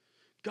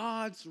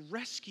 God's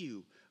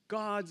rescue,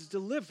 God's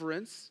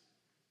deliverance.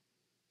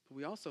 But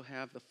we also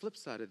have the flip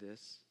side of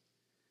this,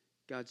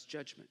 God's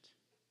judgment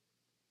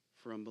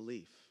for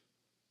unbelief.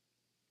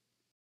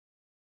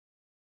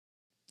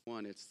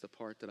 One, it's the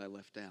part that I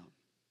left out.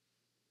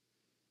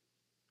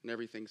 And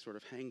everything sort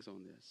of hangs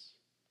on this.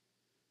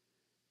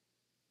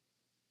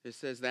 It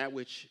says, that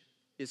which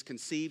is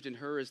conceived in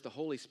her is the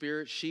Holy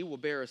Spirit. She will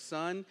bear a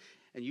son,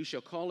 and you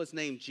shall call his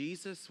name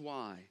Jesus.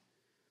 Why?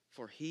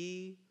 For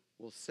he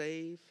will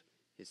save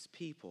his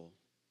people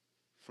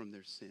from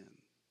their sin.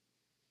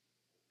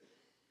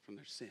 From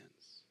their sins.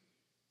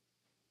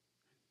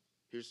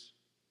 Here's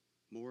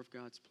more of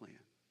God's plan.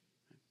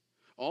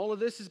 All of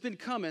this has been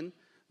coming.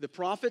 The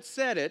prophet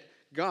said it.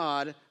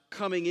 God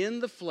coming in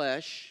the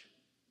flesh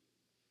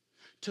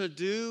to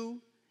do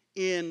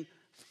in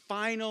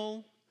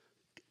final,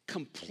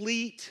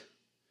 complete,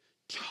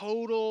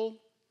 total,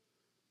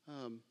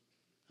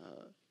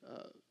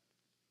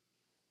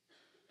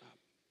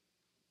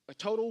 a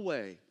total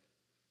way,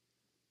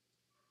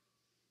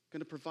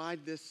 going to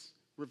provide this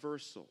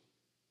reversal,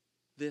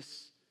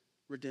 this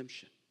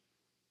redemption.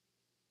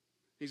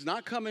 He's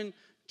not coming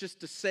just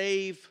to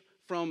save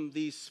from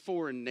these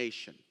foreign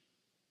nation.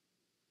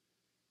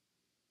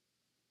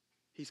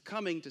 He's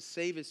coming to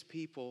save his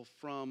people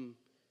from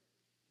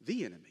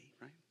the enemy,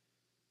 right?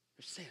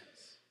 Their sins.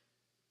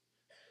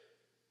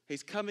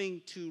 He's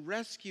coming to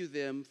rescue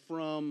them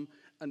from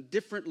a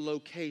different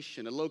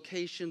location, a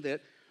location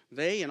that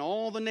they and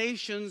all the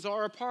nations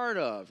are a part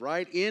of,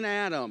 right? In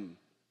Adam.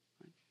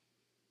 Right?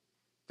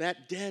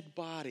 That dead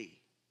body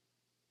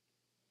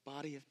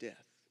of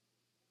death.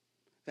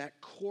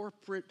 That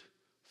corporate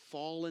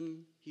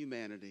fallen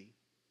humanity.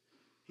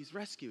 He's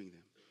rescuing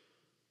them,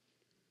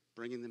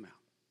 bringing them out.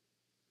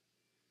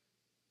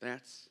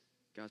 That's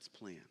God's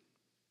plan.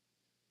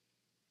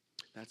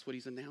 That's what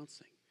he's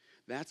announcing.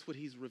 That's what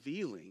he's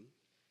revealing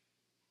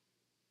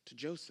to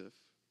Joseph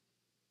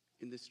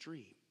in this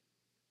dream.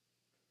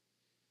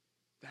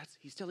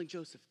 He's telling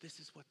Joseph, this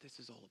is what this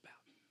is all about.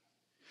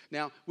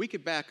 Now, we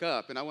could back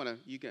up, and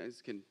you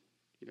guys can,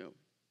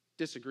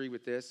 disagree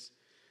with this.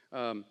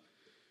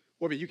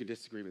 Or you can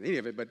disagree with any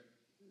of it, but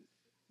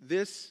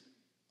this,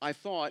 I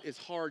thought, is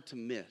hard to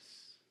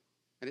miss.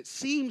 And it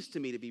seems to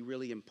me to be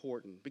really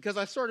important because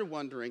I started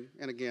wondering,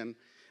 and again,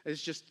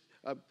 it's just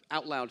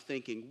out loud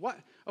thinking,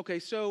 okay,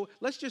 so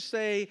let's just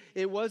say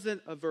it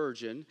wasn't a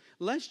virgin.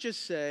 Let's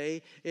just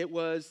say it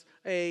was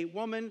a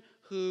woman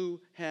who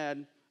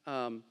had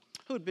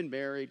been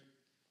married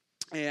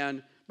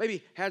and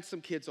maybe had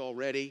some kids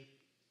already.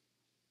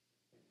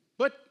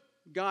 But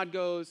God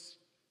goes,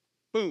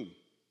 boom,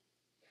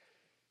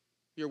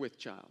 you're with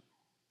child.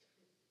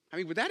 I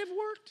mean, would that have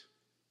worked?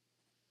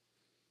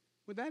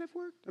 Would that have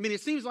worked? I mean,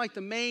 it seems like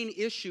the main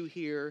issue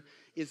here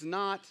is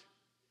not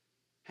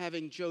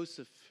having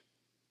Joseph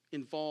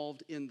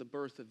involved in the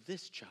birth of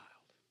this child,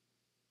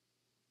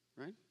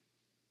 right?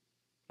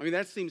 I mean,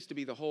 that seems to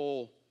be the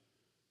whole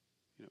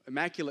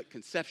immaculate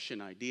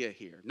conception idea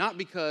here. Not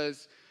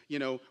because,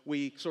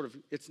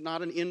 it's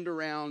not an end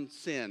around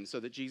sin so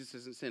that Jesus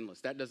isn't sinless.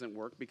 That doesn't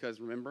work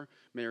because, remember,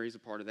 Mary's a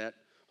part of that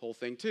whole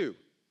thing too,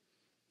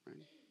 right?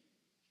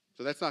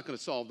 So that's not going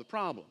to solve the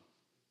problem.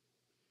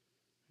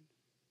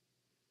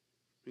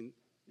 I mean,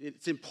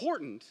 it's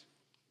important,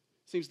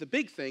 seems the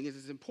big thing is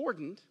it's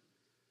important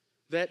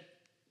that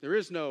there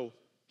is no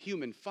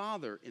human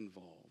father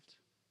involved.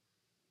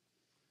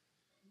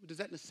 Does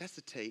that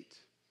necessitate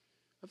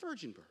a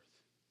virgin birth?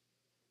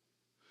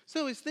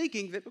 So he's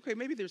thinking that, okay,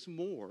 maybe there's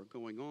more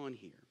going on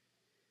here.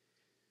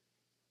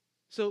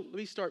 So let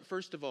me start,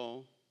 first of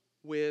all,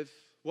 with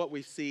what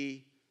we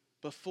see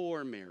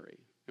before Mary.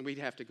 And we'd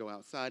have to go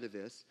outside of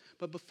this.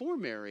 But before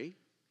Mary,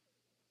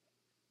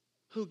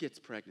 who gets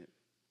pregnant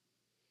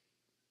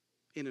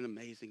in an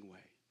amazing way?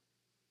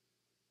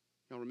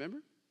 Y'all remember?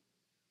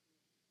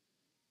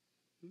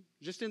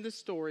 Just in this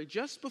story,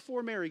 just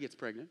before Mary gets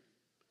pregnant,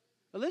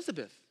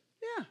 Elizabeth.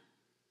 Yeah,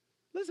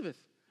 Elizabeth.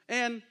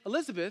 And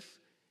Elizabeth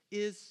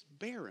is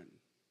barren.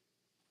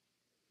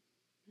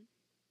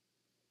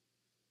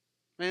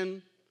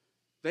 And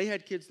they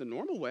had kids the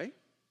normal way.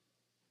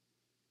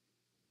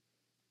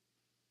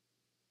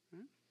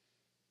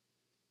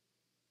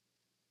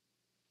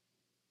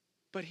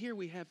 But here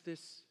we have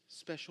this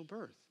special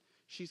birth.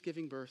 She's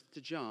giving birth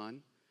to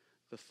John,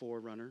 the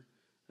forerunner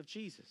of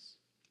Jesus.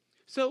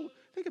 So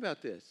think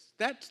about this.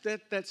 That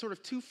sort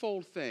of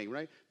twofold thing,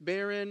 right?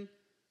 Barren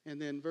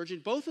and then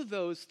virgin. Both of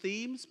those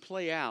themes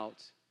play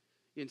out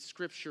in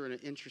Scripture in an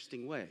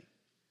interesting way.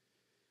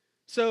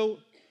 So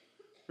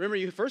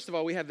remember, first of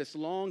all, we have this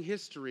long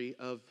history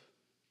of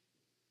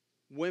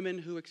women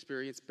who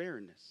experience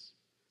barrenness.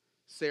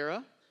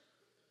 Sarah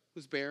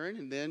was barren,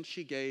 and then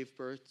she gave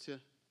birth to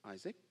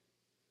Isaac.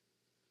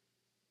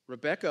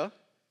 Rebecca,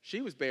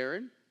 she was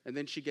barren, and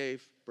then she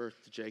gave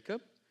birth to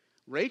Jacob.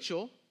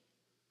 Rachel,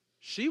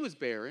 she was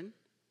barren,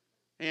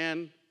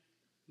 and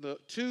the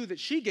two that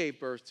she gave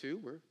birth to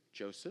were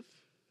Joseph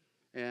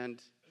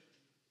and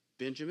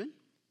Benjamin.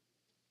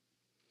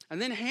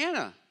 And then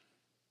Hannah.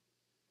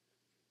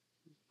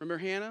 Remember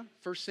Hannah,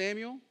 1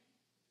 Samuel?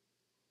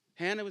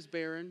 Hannah was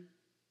barren,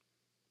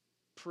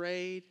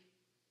 prayed,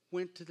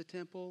 went to the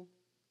temple.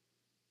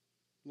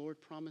 Lord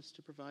promised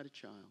to provide a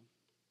child.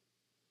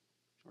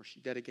 Or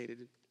she dedicated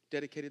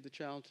the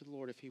child to the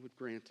Lord if he would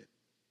grant it.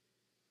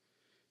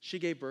 She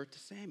gave birth to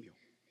Samuel.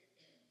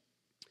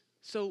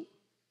 So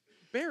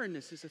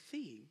barrenness is a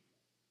theme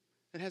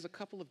that has a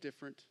couple of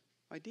different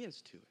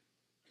ideas to it.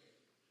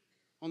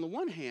 On the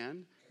one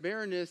hand,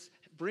 barrenness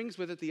brings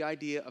with it the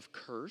idea of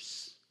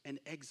curse and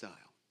exile.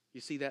 You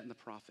see that in the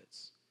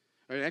prophets.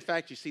 In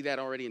fact, you see that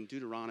already in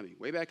Deuteronomy.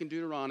 Way back in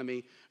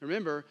Deuteronomy,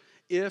 remember,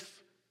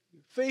 if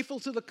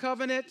faithful to the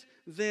covenant,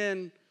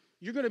 then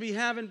you're going to be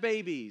having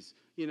babies.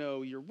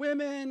 Your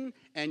women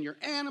and your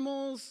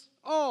animals,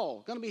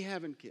 all going to be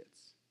having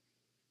kids.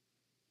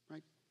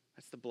 Right?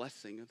 That's the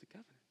blessing of the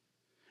covenant.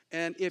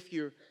 And if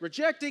you're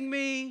rejecting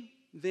me,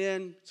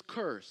 then it's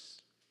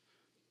curse.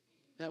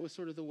 That was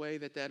sort of the way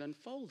that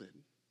unfolded.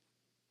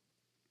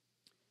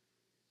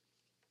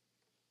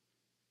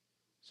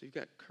 So you've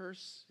got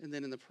curse, and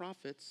then in the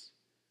prophets,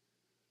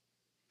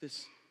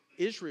 this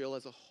Israel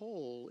as a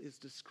whole is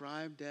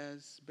described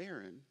as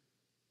barren,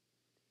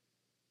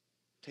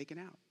 taken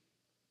out.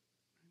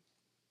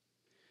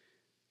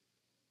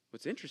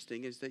 What's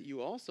interesting is that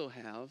you also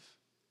have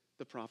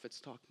the prophet's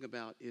talking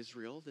about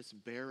Israel, this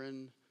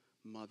barren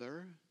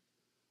mother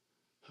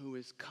who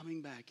is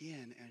coming back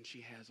in and she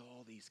has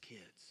all these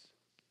kids.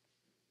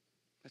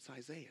 That's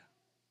Isaiah.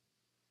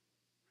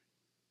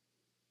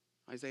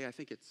 Isaiah, I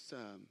think it's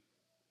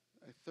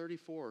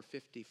 34 or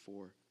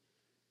 54.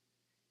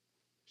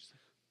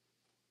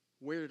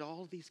 Where did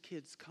all these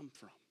kids come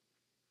from?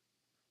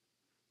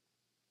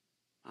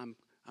 I'm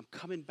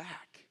coming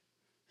back,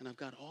 and I've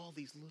got all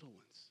these little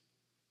ones.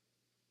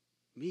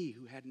 Me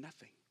who had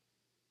nothing.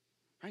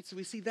 Right? So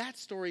we see that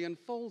story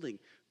unfolding.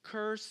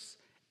 Curse,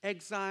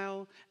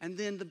 exile, and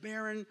then the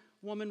barren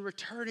woman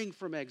returning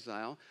from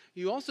exile.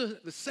 You also,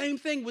 the same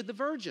thing with the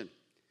virgin.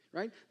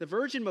 Right? The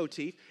virgin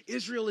motif.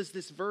 Israel is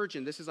this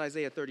virgin. This is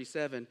Isaiah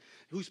 37,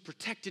 who's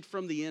protected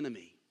from the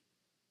enemy.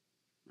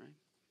 Right?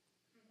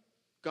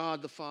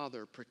 God the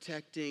Father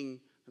protecting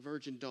the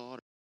virgin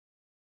daughter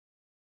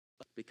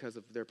because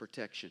of their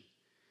protection.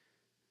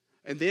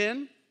 And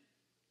then,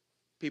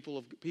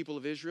 people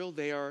of Israel,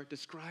 they are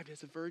described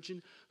as a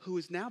virgin who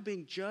is now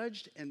being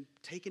judged and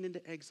taken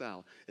into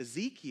exile.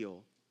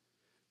 Ezekiel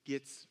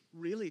gets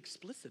really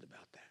explicit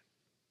about that.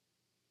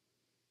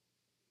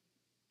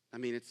 I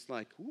mean, it's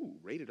like, ooh,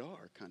 rated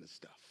R kind of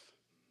stuff.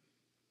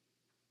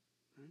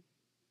 Right?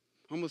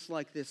 Almost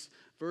like this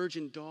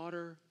virgin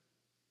daughter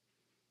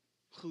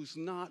who's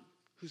not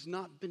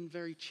been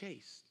very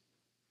chaste.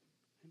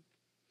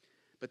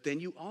 But then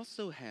you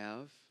also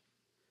have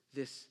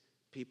this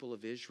people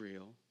of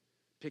Israel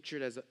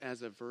pictured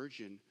as a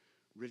virgin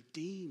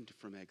redeemed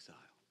from exile.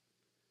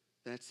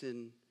 That's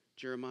in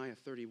Jeremiah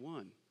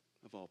 31,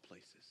 of all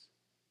places.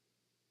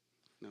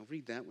 Now, I'll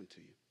read that one to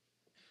you.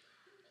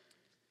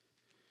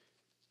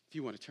 If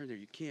you want to turn there,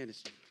 you can.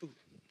 It's,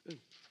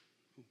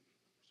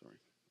 sorry.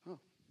 Oh,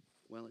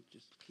 well, it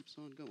just keeps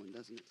on going,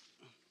 doesn't it?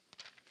 Oh.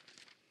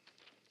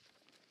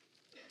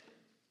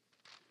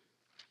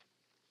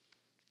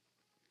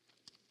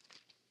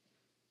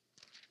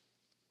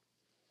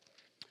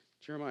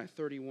 Jeremiah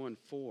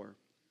 31:4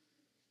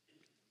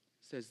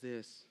 says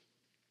this.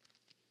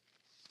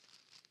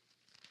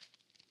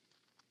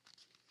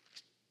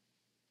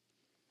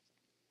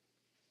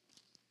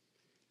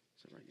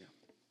 Is that right? Yeah.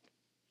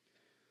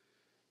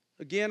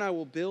 Again, I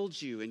will build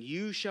you, and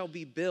you shall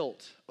be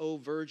built, O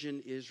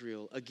virgin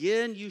Israel.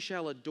 Again, you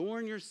shall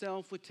adorn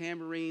yourself with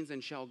tambourines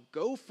and shall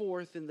go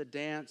forth in the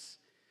dance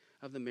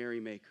of the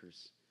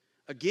merrymakers.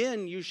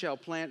 Again, you shall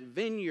plant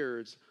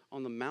vineyards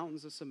on the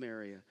mountains of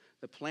Samaria.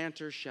 The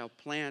planters shall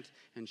plant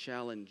and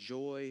shall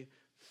enjoy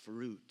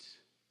fruit.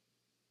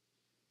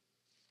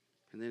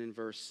 And then in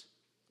verse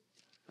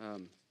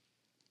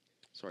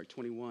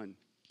 21.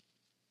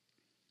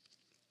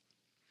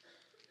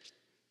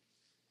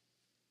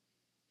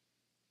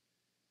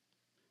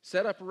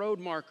 Set up road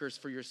markers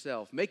for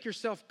yourself. Make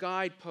yourself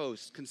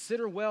guideposts.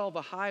 Consider well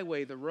the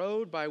highway, the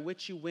road by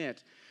which you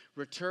went.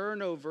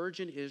 Return, O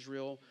virgin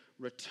Israel,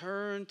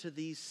 return to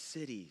these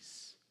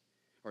cities.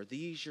 Are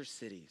these your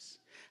cities?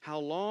 How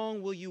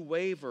long will you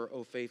waver,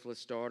 O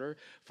faithless daughter?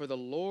 For the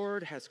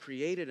Lord has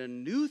created a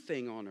new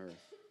thing on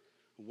earth.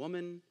 A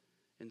woman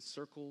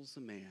encircles a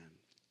man.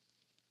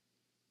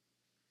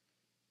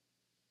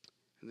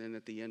 And then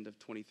at the end of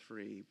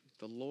 23,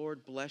 the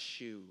Lord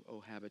bless you, O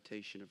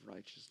habitation of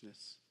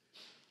righteousness,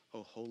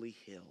 O holy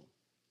hill.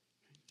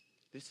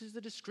 This is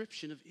the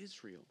description of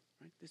Israel,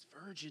 right? This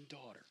virgin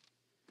daughter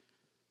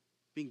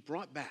being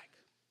brought back.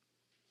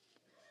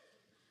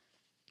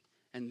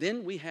 And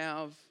then we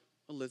have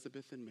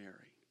Elizabeth and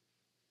Mary.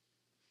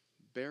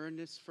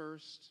 Barrenness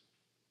first,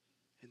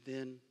 and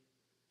then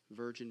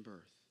virgin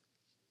birth.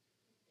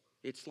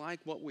 It's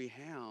like what we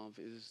have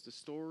is the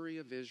story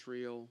of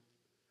Israel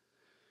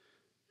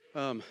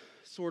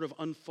sort of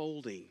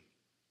unfolding,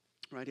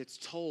 right? It's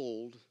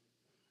told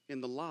in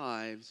the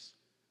lives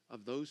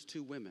of those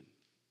two women.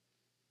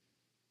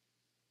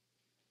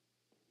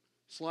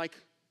 It's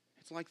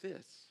like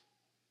this.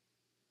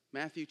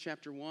 Matthew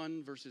chapter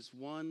 1, verses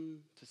 1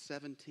 to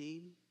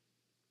 17.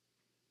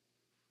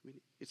 I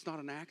mean, it's not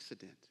an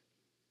accident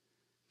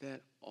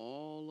that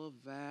all of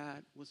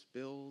that was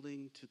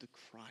building to the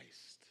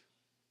Christ.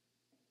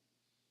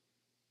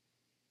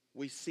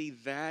 We see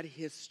that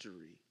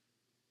history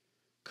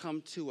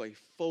come to a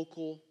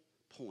focal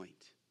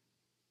point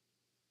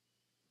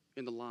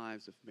in the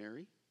lives of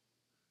Mary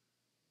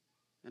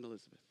and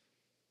Elizabeth.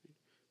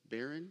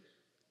 Barren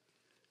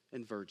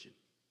and virgin.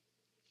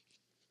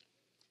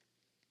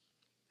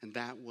 And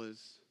that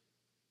was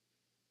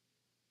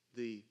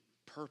the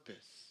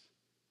purpose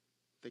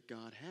that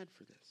God had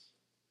for this.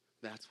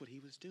 That's what he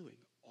was doing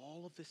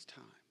all of this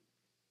time.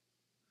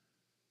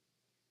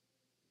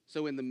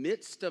 So in the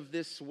midst of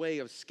this way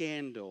of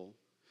scandal,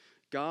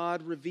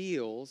 God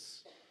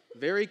reveals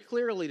very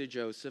clearly to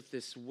Joseph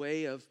this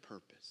way of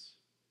purpose.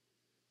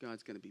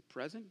 God's going to be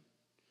present.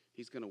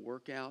 He's going to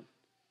work out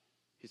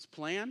his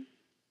plan.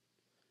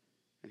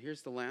 And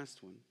here's the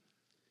last one.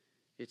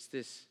 It's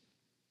this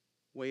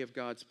way of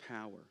God's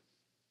power.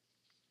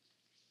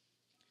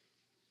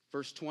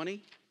 Verse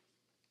 20.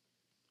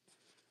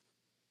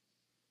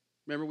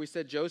 Remember we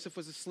said Joseph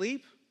was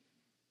asleep?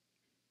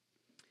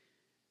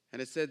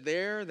 And it said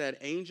there that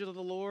angel of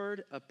the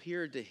Lord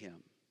appeared to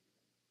him.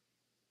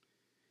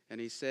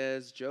 And he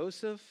says,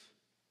 Joseph,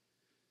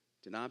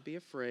 do not be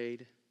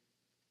afraid.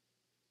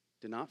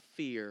 Do not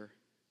fear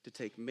to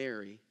take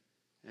Mary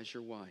as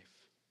your wife.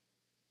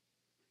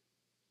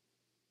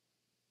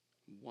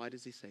 Why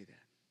does he say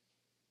that?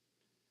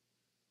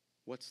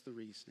 What's the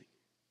reasoning?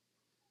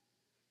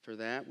 For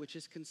that which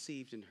is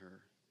conceived in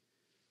her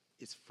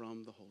is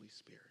from the Holy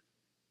Spirit.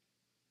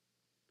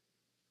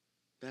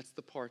 That's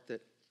the part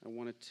that I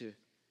wanted to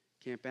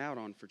camp out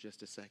on for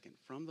just a second.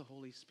 From the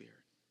Holy Spirit.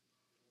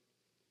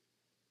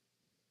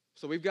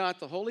 So we've got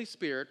the Holy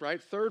Spirit,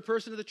 right? Third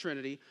person of the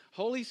Trinity.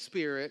 Holy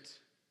Spirit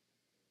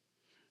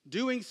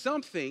doing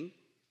something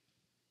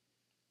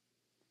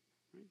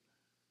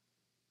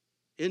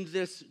in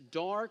this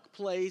dark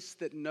place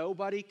that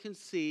nobody can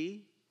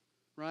see,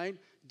 right?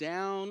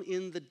 Down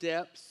in the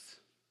depths,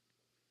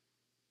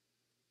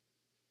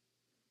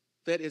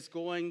 that is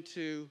going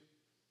to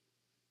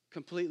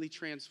completely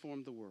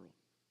transform the world.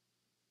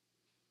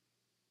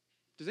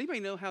 Does anybody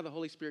know how the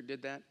Holy Spirit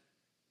did that?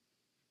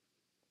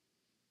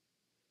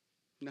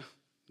 No.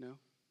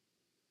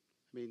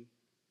 I mean,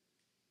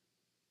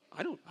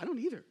 I don't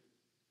either.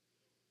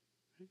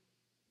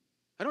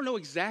 I don't know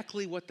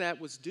exactly what that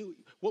was doing.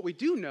 What we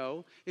do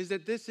know is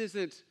that this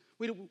isn't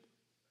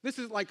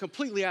like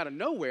completely out of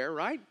nowhere,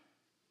 right?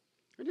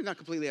 It's not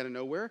completely out of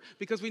nowhere,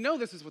 because we know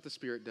this is what the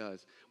Spirit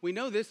does. We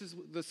know this is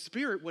the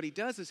Spirit, what he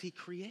does is he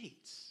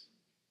creates.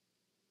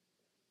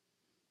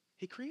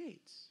 He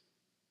creates.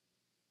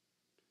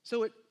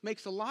 So it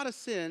makes a lot of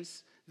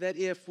sense that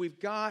if we've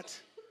got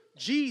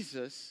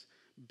Jesus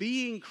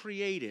being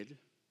created,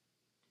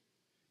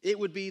 it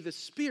would be the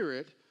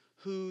Spirit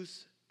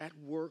who's at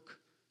work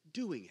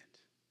doing it.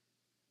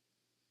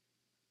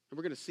 And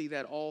we're going to see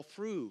that all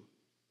through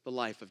the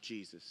life of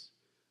Jesus,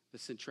 the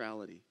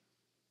centrality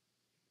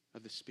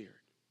of the Spirit.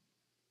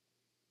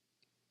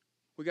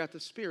 We got the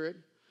Spirit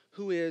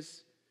who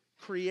is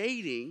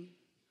creating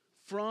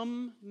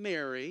from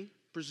Mary,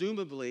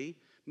 presumably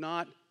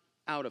not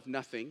out of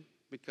nothing,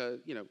 because,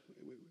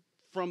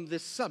 from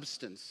this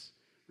substance,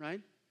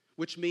 right?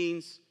 Which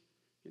means,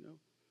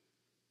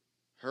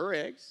 her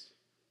eggs.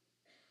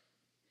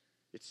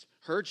 It's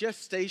her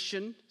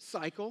gestation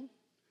cycle.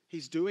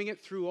 He's doing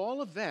it through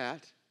all of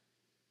that.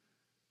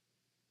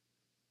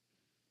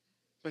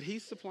 But he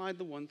supplied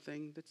the one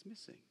thing that's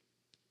missing.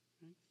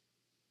 Right?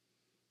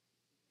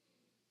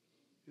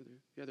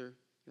 The other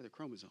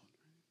chromosome.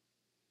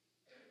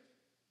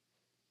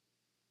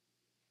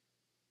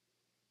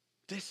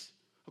 Right?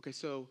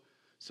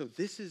 So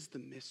this is the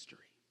mystery.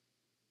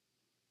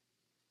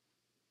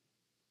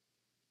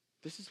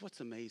 This is what's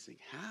amazing.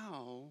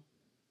 How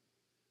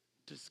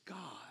does God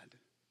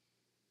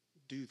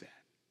do that?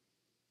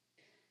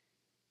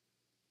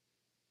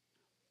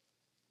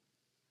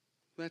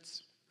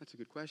 That's a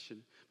good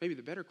question. Maybe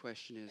the better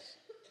question is,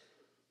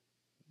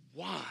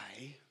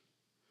 why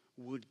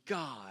would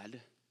God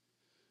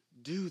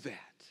do that?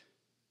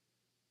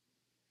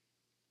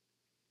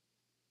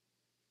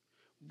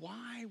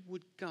 Why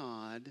would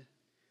God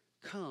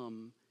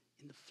come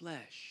in the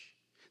flesh?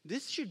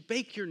 This should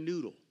bake your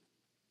noodle.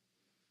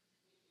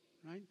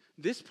 Right?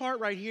 This part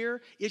right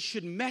here, it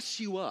should mess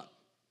you up.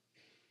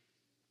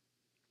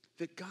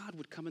 That God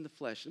would come in the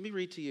flesh. Let me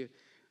read to you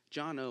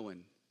John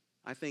Owen.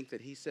 I think that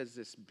he says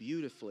this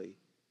beautifully,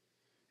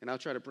 and I'll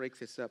try to break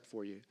this up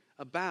for you,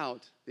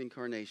 about the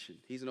incarnation.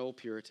 He's an old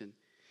Puritan.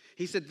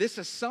 He said, this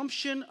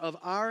assumption of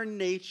our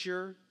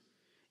nature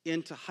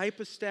into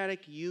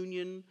hypostatic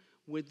union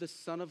with the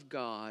Son of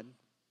God,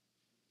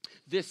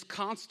 this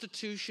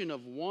constitution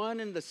of one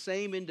and the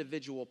same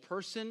individual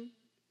person,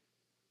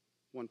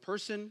 one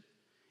person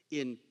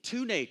in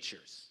two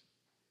natures.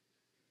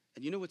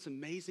 And you know what's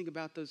amazing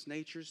about those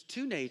natures?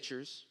 Two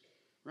natures,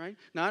 right?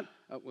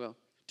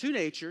 Two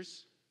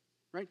natures,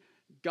 right?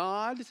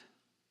 God's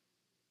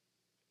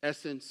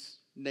essence,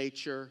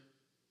 nature,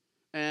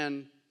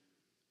 and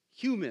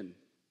human,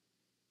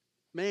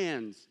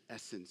 man's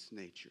essence,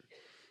 nature.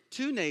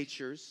 Two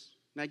natures,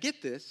 now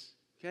get this,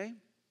 okay?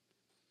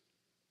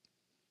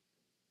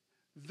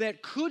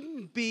 That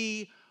couldn't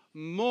be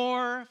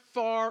more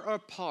far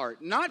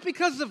apart. Not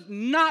because of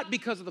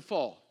the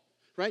fall,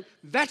 right?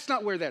 That's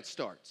not where that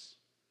starts.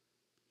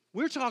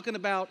 We're talking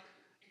about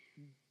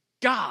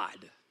God.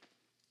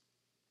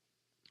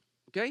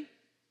 Okay?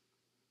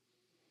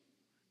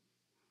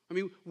 I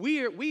mean, we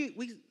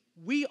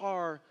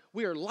are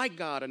like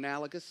God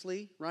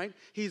analogously, right?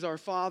 He's our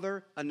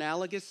Father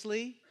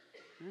analogously.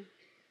 Right?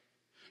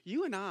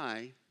 You and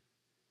I,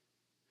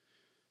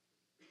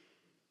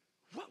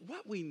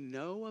 what we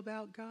know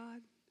about God,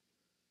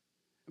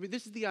 I mean,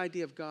 this is the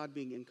idea of God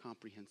being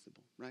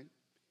incomprehensible, right?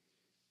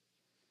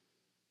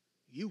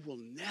 You will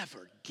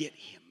never get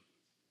him.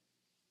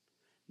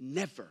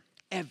 Never,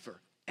 ever,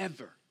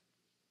 ever.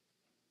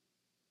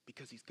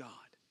 Because he's God.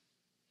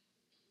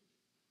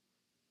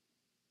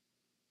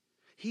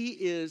 He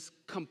is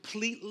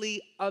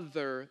completely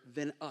other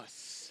than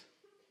us.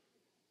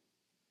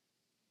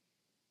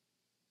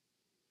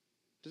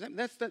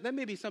 That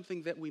may be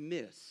something that we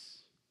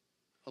miss.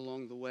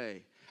 along the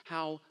way.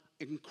 How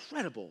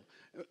incredible!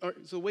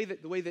 So the way that,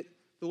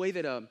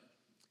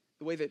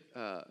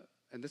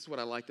 and this is what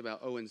I liked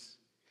about Owen's.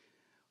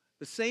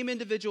 The same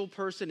individual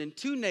person in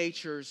two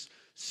natures,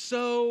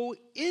 so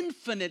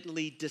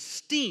infinitely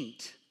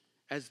distinct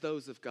as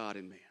those of God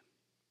and man.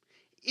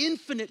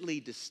 Infinitely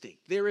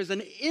distinct. There is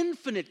an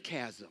infinite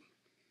chasm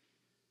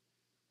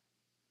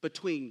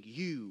between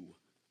you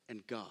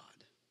and God,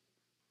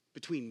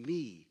 between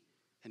me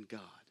and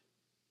God.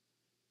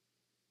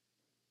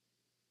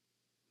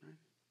 Right?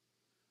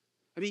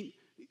 I mean,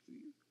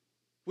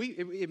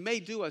 it may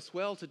do us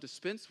well to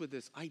dispense with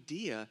this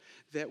idea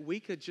that we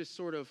could just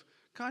sort of,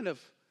 kind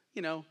of,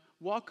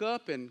 walk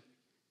up and,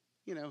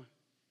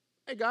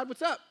 hey, God,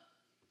 what's up?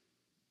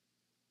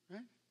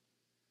 Right?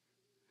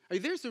 I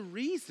mean, there's a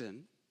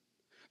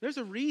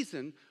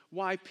reason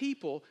why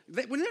people,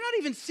 when they're not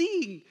even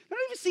seeing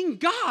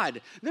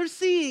God, they're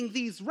seeing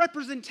these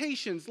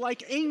representations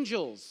like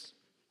angels,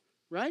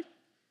 right?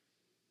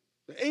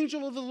 The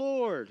angel of the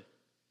Lord.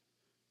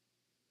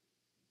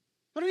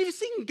 They're not even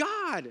seeing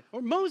God.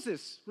 Or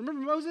Moses.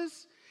 Remember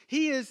Moses?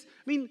 You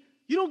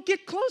don't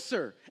get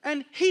closer.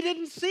 And he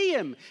didn't see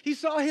him. He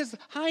saw his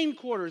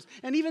hindquarters.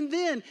 And even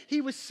then,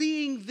 he was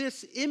seeing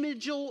this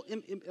imaginal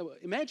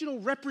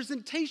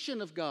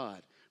representation of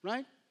God,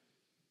 right?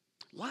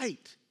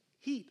 Light,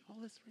 heat, all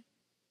this. Right?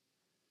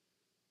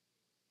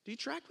 Do you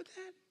track with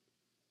that?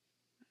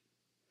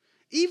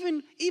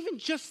 Even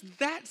just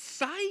that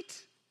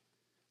sight,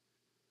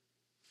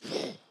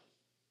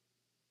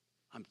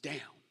 I'm down.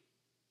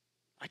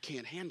 I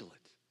can't handle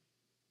it.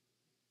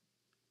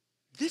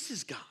 This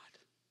is God.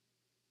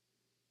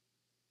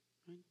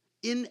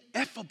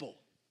 Ineffable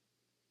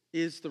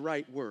is the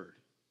right word.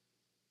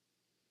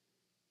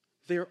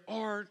 There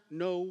are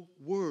no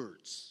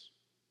words.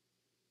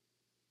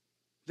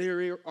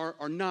 There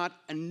are not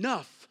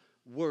enough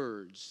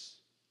words.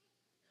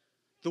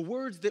 The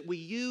words that we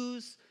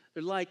use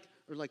are like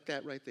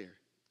that right there.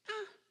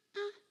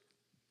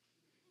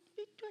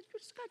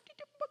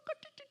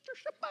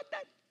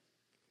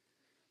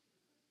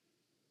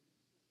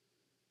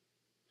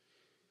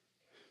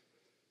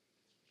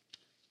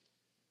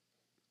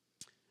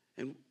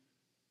 And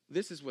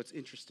this is what's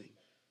interesting.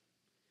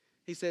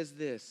 He says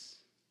this,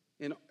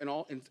 in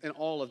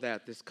all of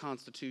that, this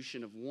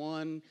constitution of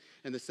one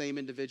and the same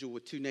individual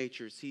with two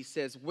natures. He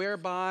says,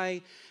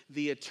 whereby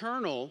the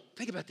eternal,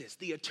 think about this,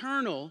 the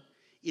eternal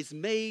is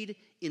made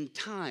in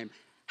time.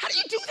 How do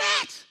you do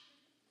that?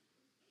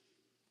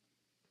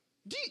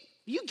 Do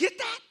you get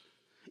that?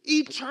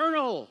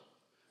 Eternal,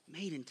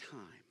 made in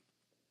time.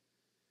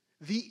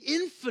 The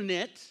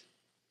infinite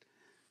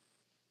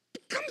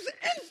becomes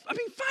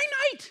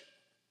finite.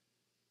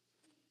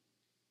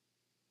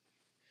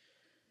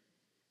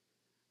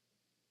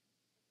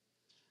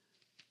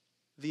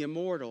 The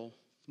immortal,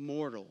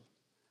 mortal,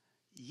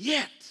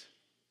 yet,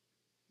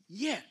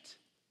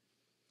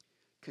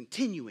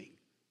 continuing,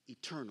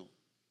 eternal,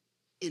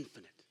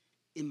 infinite,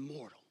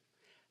 immortal.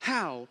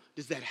 How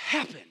does that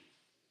happen?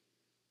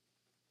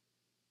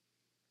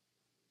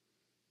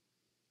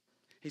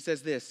 He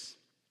says this,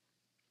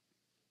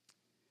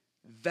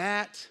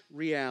 that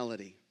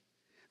reality,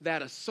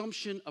 that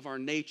assumption of our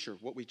nature,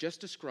 what we just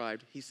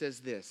described, he says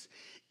this,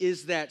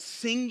 is that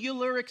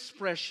singular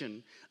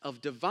expression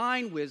of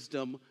divine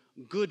wisdom,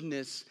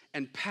 goodness,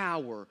 and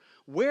power,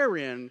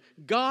 wherein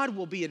God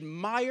will be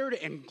admired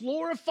and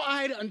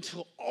glorified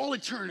until all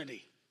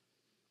eternity.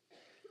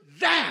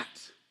 That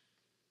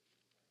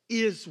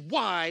is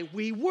why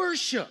we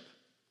worship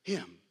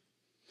him.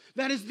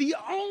 That is the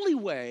only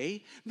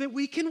way that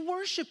we can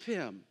worship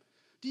him.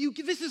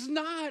 This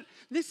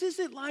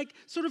isn't like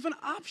sort of an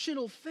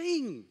optional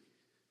thing.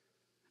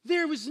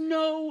 There was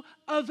no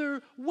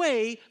other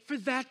way for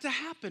that to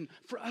happen,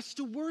 for us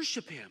to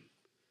worship him.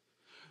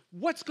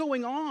 What's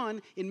going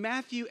on in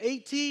Matthew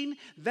 18?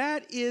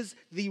 That is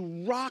the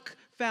rock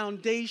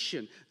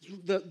foundation,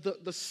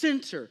 the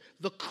center,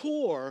 the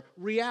core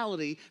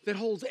reality that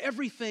holds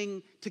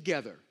everything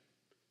together.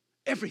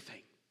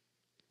 Everything.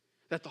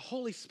 That the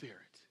Holy Spirit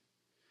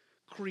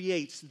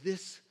creates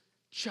this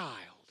child.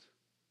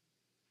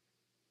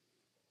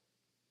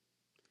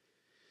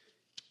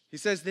 He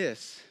says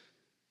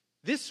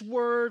this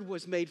word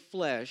was made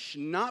flesh,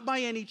 not by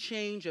any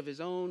change of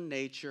his own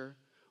nature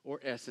or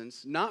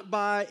essence, not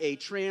by a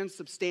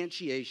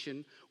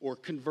transubstantiation or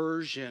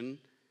conversion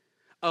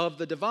of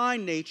the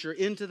divine nature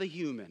into the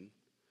human,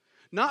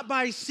 not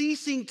by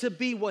ceasing to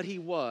be what he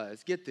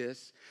was. Get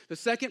this, the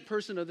second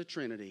person of the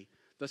Trinity,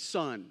 the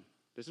Son.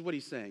 This is what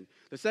he's saying.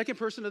 The second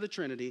person of the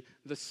Trinity,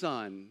 the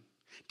Son,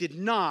 did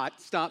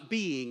not stop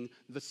being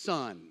the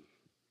Son.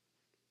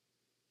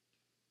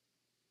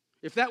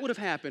 If that would have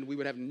happened, we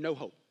would have no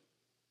hope.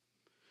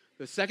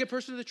 The second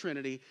person of the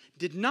Trinity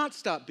did not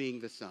stop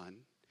being the Son.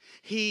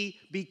 He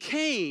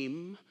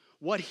became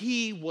what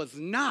he was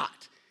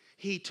not.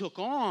 He took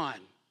on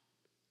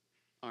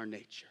our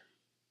nature.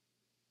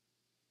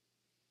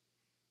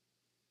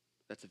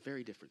 That's a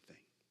very different thing.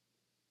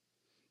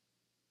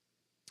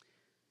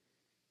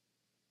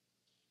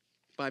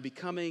 By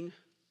becoming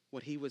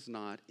what he was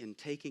not in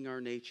taking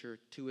our nature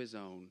to his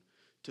own,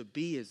 to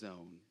be his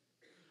own,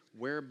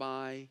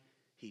 whereby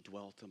he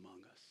dwelt among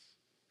us.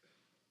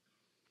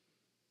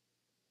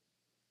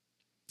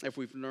 If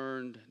we've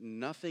learned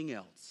nothing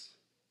else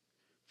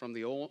from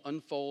the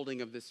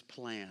unfolding of this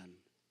plan,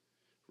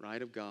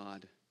 right, of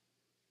God,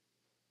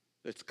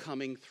 that's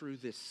coming through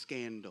this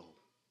scandal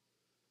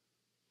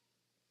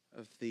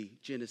of the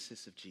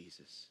genesis of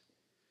Jesus,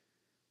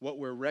 what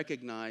we're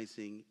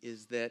recognizing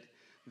is that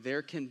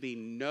there can be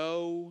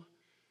no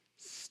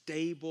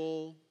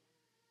stable,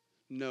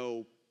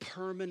 no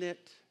permanent,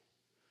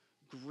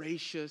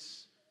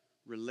 gracious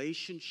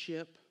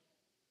relationship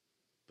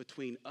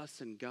between us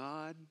and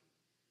God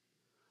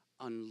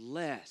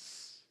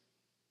unless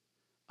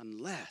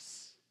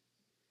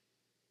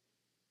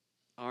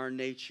our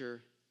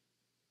nature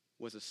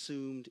was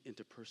assumed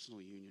into personal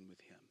union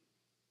with him.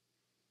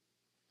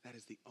 That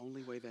is the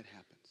only way that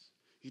happens.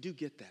 You do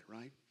get that,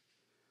 right?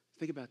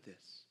 Think about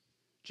this.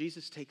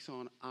 Jesus takes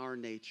on our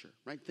nature,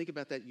 right? Think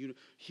about that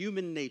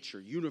human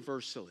nature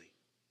universally,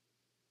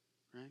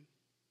 right?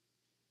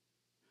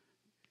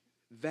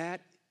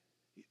 That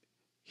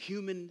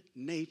human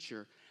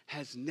nature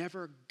has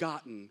never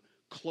gotten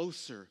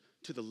closer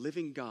to the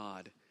living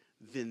God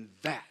than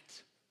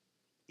that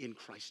in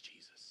Christ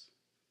Jesus.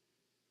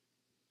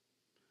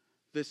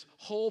 This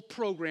whole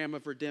program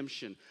of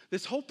redemption,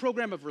 this whole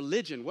program of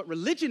religion, what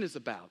religion is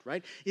about,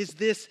 right, is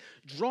this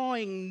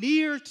drawing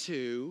near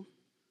to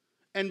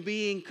and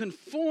being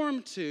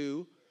conformed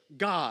to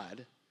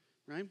God,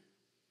 right?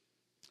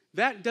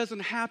 That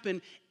doesn't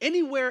happen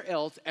anywhere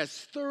else as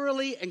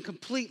thoroughly and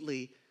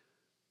completely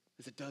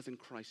as it does in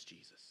Christ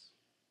Jesus.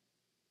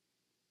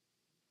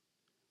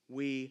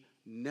 We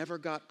never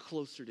got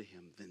closer to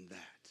him than that.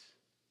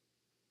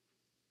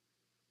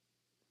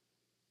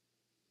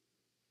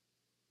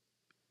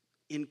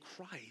 In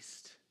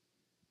Christ,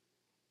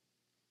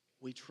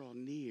 we draw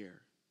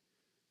near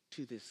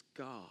to this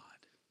God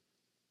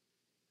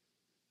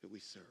that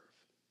we serve.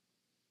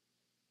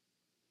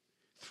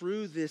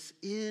 Through this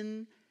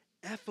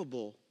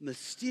ineffable,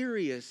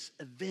 mysterious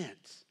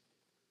event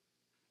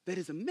that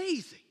is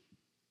amazing,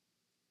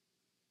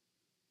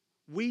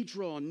 we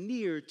draw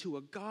near to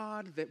a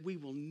God that we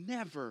will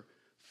never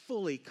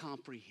fully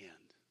comprehend.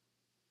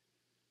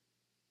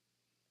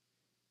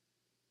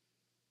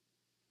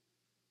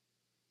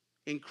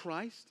 In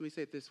Christ, let me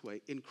say it this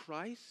way. In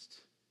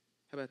Christ,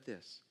 how about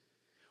this?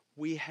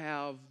 We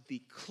have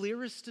the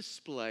clearest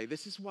display.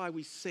 This is why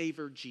we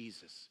savor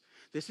Jesus.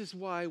 This is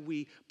why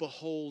we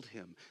behold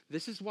him.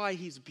 This is why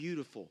he's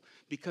beautiful.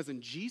 Because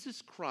in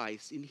Jesus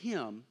Christ, in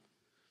him,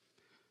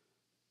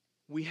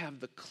 we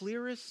have the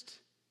clearest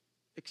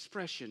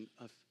expression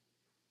of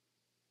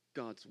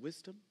God's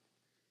wisdom,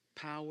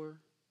 power,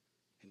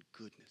 and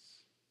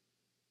goodness.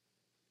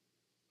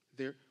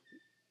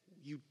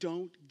 You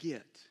don't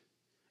get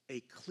a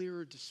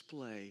clearer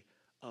display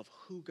of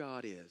who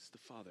God is, the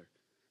Father,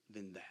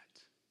 than that.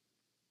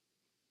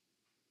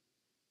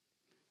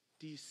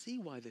 Do you see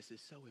why this is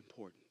so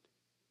important?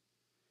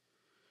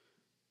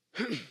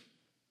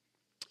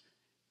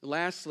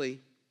 Lastly,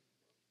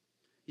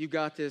 you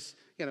got this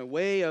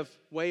way of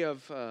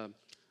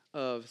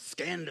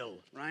scandal,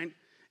 right?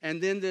 And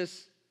then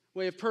this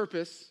way of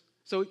purpose.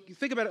 So you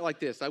think about it like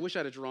this. I wish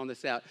I'd have drawn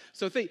this out.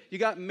 So think, you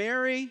got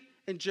Mary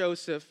and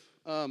Joseph.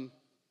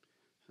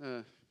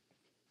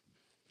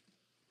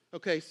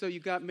 Okay, so you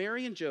got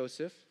Mary and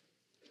Joseph.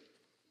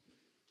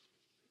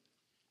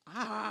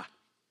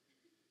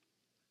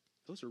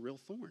 Those are real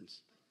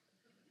thorns.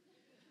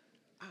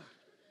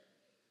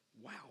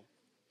 Wow.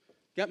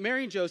 Got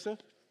Mary and Joseph,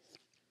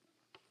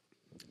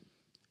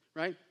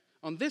 right?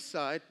 On this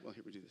side, well,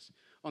 here we do this.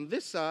 On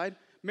this side,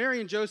 Mary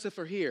and Joseph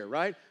are here,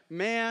 right?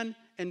 Man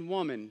and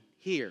woman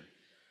here.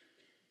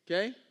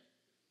 Okay?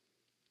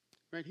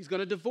 Right? He's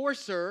going to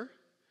divorce her,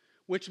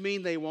 which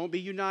means they won't be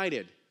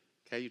united.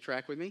 Okay, you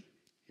track with me?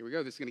 Here we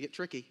go. This is going to get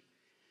tricky.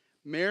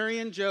 Mary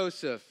and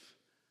Joseph,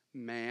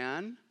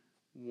 man,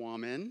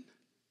 woman,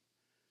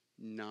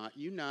 not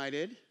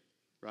united,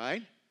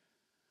 right?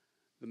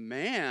 The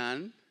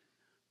man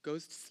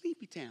goes to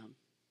Sleepy Town,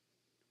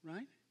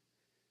 right?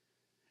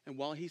 And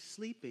while he's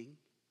sleeping,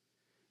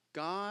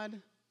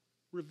 God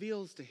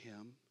reveals to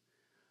him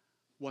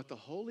what the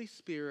Holy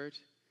Spirit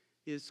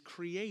is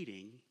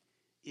creating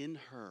in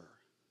her.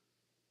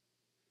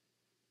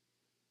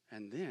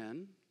 And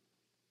then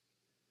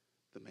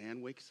the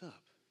man wakes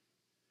up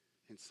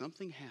and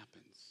something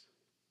happens.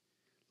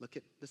 Look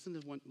at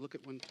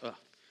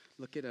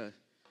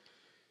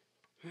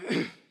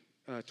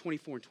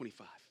 24 and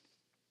 25.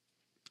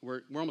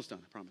 We're almost done,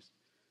 I promise.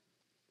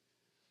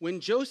 When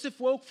Joseph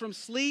woke from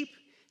sleep,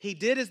 he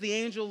did as the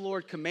angel of the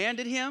Lord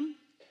commanded him.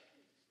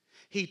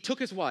 He took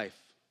his wife,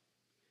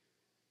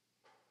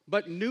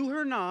 but knew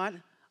her not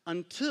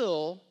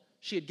until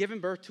she had given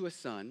birth to a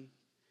son,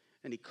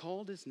 and he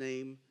called his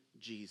name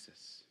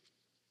Jesus.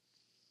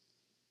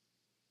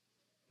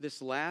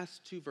 This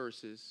last two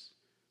verses,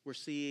 we're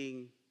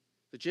seeing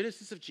the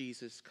genesis of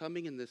Jesus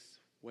coming in this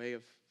way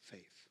of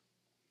faith.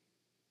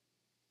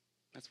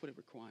 That's what it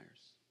requires.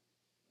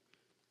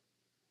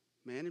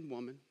 man and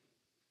woman,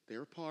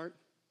 they're apart.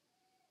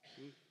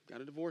 Got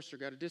to divorce her,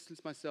 got to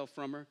distance myself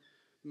from her.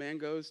 Man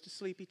goes to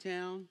Sleepy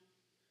Town,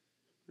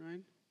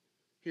 right?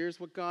 Here's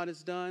what God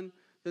has done.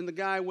 Then the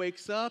guy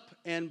wakes up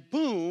and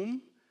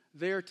boom,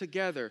 they're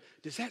together.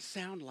 Does that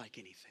sound like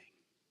anything?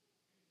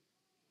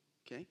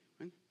 Okay,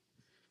 right?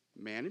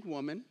 Man and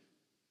woman.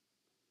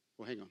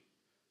 Well, hang on.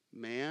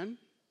 Man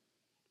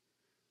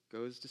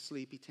goes to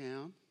Sleepy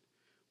Town,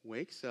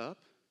 wakes up,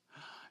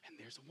 and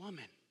there's a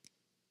woman.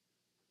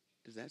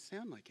 Does that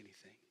sound like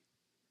anything?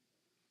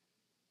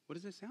 What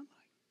does that sound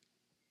like?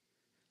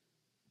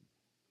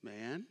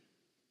 Man,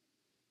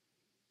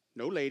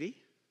 no lady,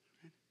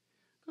 right?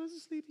 Goes to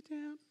Sleepy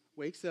Town,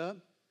 wakes up,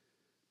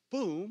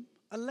 boom,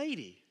 a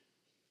lady.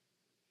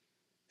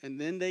 And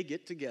then they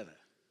get together.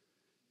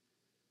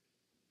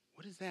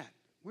 What is that?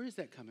 Where is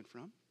that coming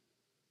from?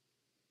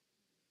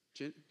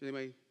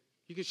 Anybody?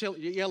 You can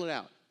yell it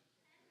out.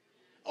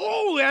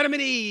 Oh, Adam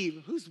and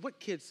Eve. What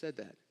kid said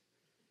that?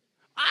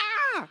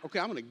 Ah! Okay,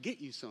 I'm going to get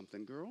you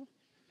something, girl.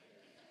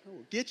 I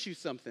will get you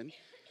something.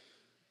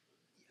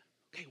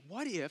 Okay,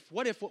 what if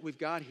what we've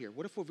got here,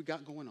 what if what we've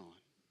got going on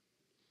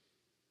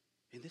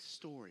in this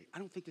story, I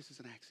don't think this is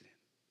an accident,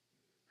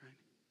 right?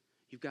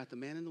 You've got the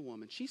man and the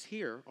woman. She's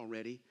here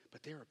already,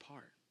 but they're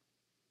apart,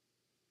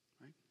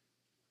 right?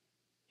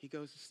 He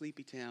goes to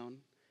Sleepy Town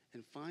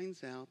and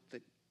finds out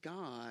that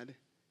God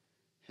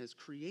has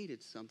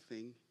created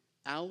something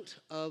out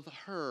of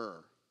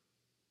her.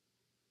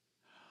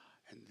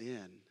 And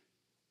then,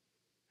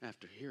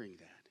 after hearing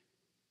that,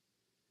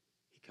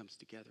 he comes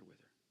together with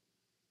her.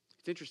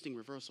 It's interesting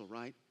reversal,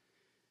 right?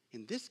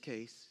 In this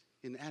case,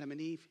 in Adam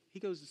and Eve, he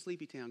goes to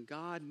Sleepy Town.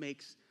 God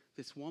makes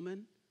this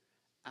woman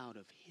out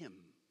of him.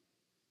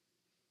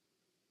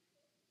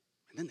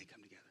 And then they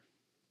come together.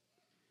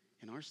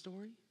 In our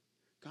story,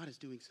 God is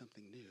doing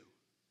something new.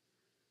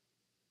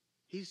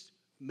 He's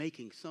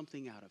making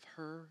something out of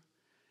her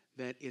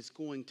that is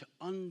going to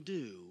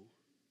undo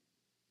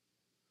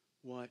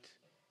what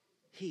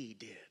he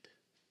did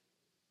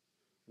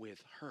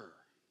with her.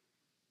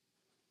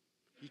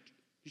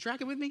 You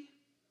tracking with me?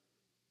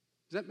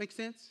 Does that make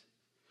sense?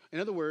 In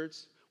other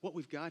words, what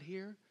we've got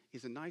here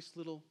is a nice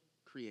little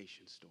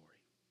creation story.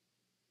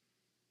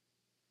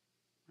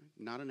 Right?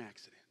 Not an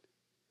accident.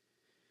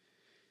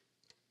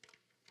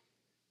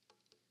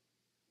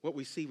 What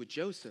we see with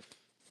Joseph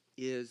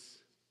is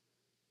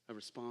a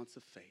response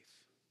of faith.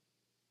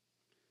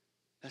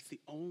 That's the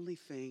only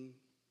thing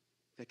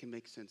that can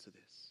make sense of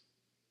this.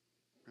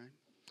 Right?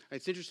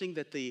 It's interesting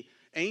that the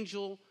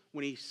angel,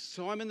 when he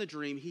saw him in the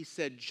dream, he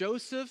said,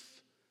 Joseph,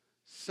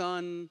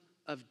 son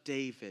of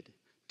David.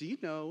 Do you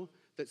know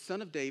that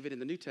son of David in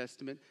the New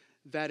Testament,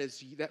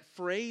 that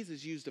phrase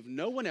is used of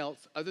no one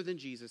else other than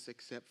Jesus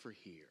except for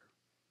here?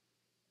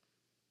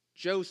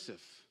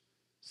 Joseph,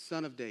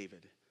 son of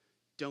David.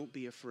 Don't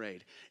be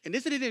afraid. And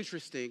isn't it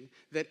interesting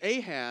that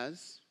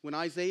Ahaz, when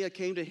Isaiah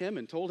came to him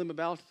and told him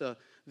about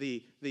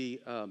the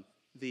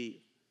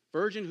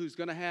virgin who's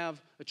going to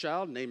have a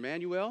child named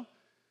Emmanuel,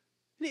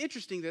 isn't it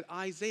interesting that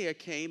Isaiah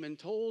came and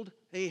told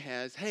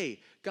Ahaz, hey,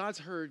 God's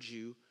heard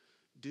you.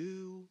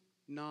 Do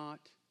not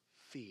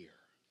fear.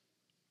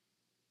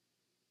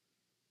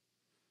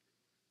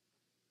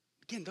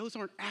 Again, those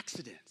aren't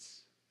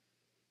accidents.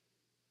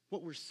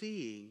 What we're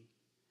seeing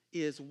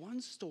is one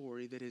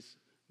story that is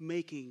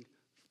making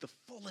the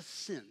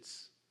fullest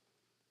sense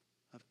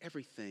of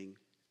everything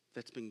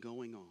that's been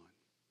going on.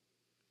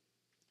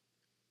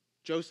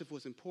 Joseph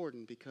was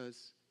important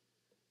because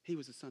he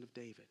was the son of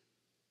David.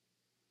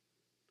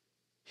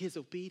 His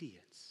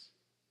obedience,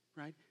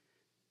 right,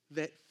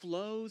 that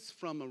flows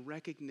from a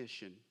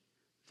recognition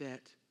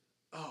that,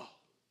 oh,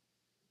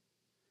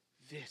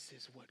 this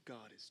is what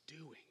God is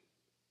doing.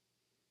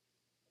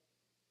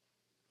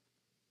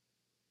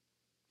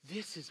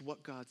 This is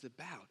what God's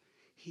about.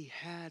 He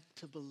had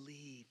to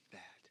believe that.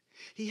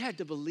 He had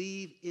to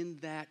believe in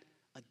that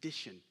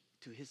addition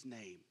to his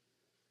name,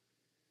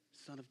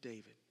 Son of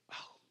David.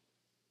 Oh,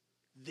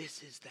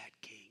 this is that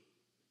king.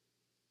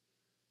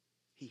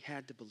 He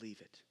had to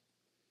believe it.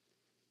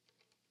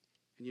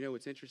 And you know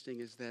what's interesting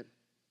is that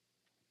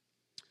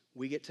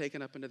we get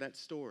taken up into that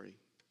story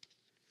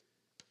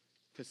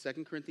because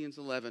 2 Corinthians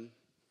 11,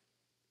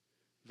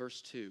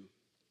 verse 2.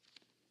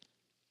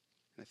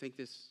 And I think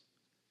this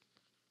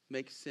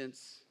makes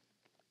sense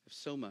of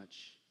so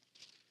much.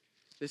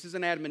 This is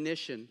an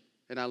admonition,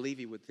 and I'll leave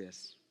you with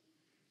this.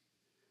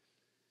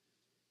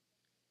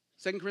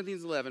 2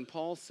 Corinthians 11,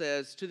 Paul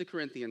says to the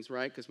Corinthians,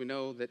 right, because we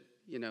know that,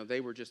 they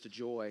were just a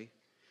joy.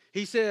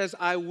 He says,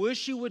 I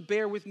wish you would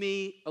bear with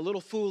me a little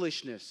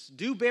foolishness.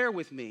 Do bear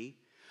with me,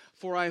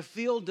 for I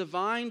feel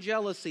divine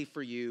jealousy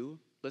for you.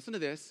 Listen to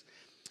this.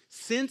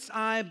 Since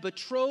I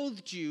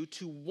betrothed you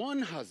to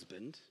one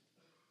husband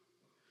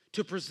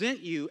to present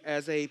you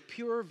as a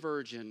pure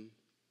virgin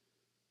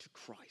to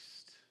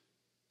Christ.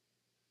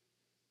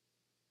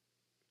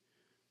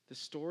 The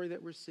story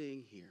that we're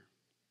seeing here,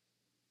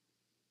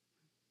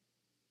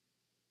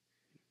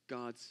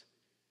 God's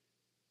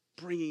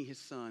bringing his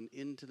son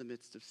into the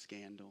midst of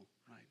scandal,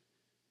 right?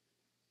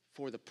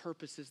 for the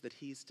purposes that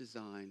he's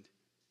designed,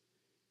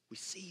 we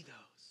see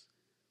those.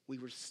 We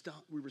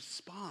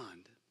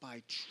respond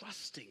by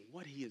trusting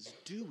what he is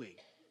doing,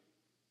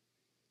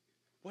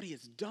 what he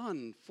has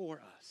done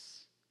for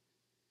us.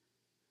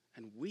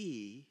 And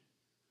we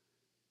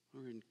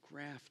are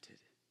engrafted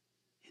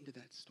into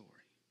that story,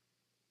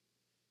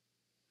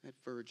 that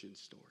virgin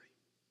story.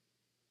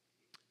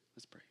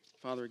 Let's pray.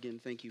 Father, again,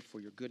 thank you for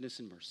your goodness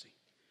and mercy.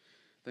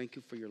 Thank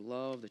you for your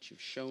love that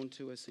you've shown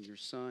to us in your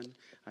Son.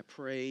 I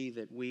pray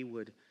that we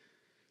would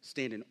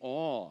stand in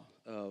awe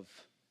of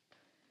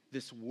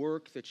this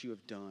work that you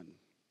have done,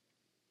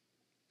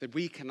 that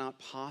we cannot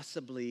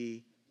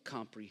possibly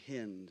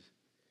comprehend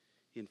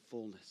in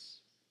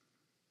fullness.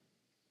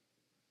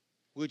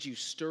 Would you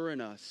stir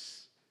in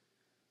us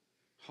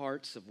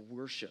hearts of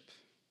worship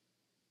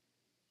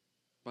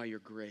by your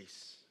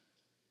grace,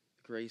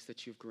 the grace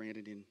that you've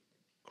granted in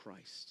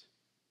Christ.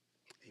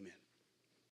 Amen.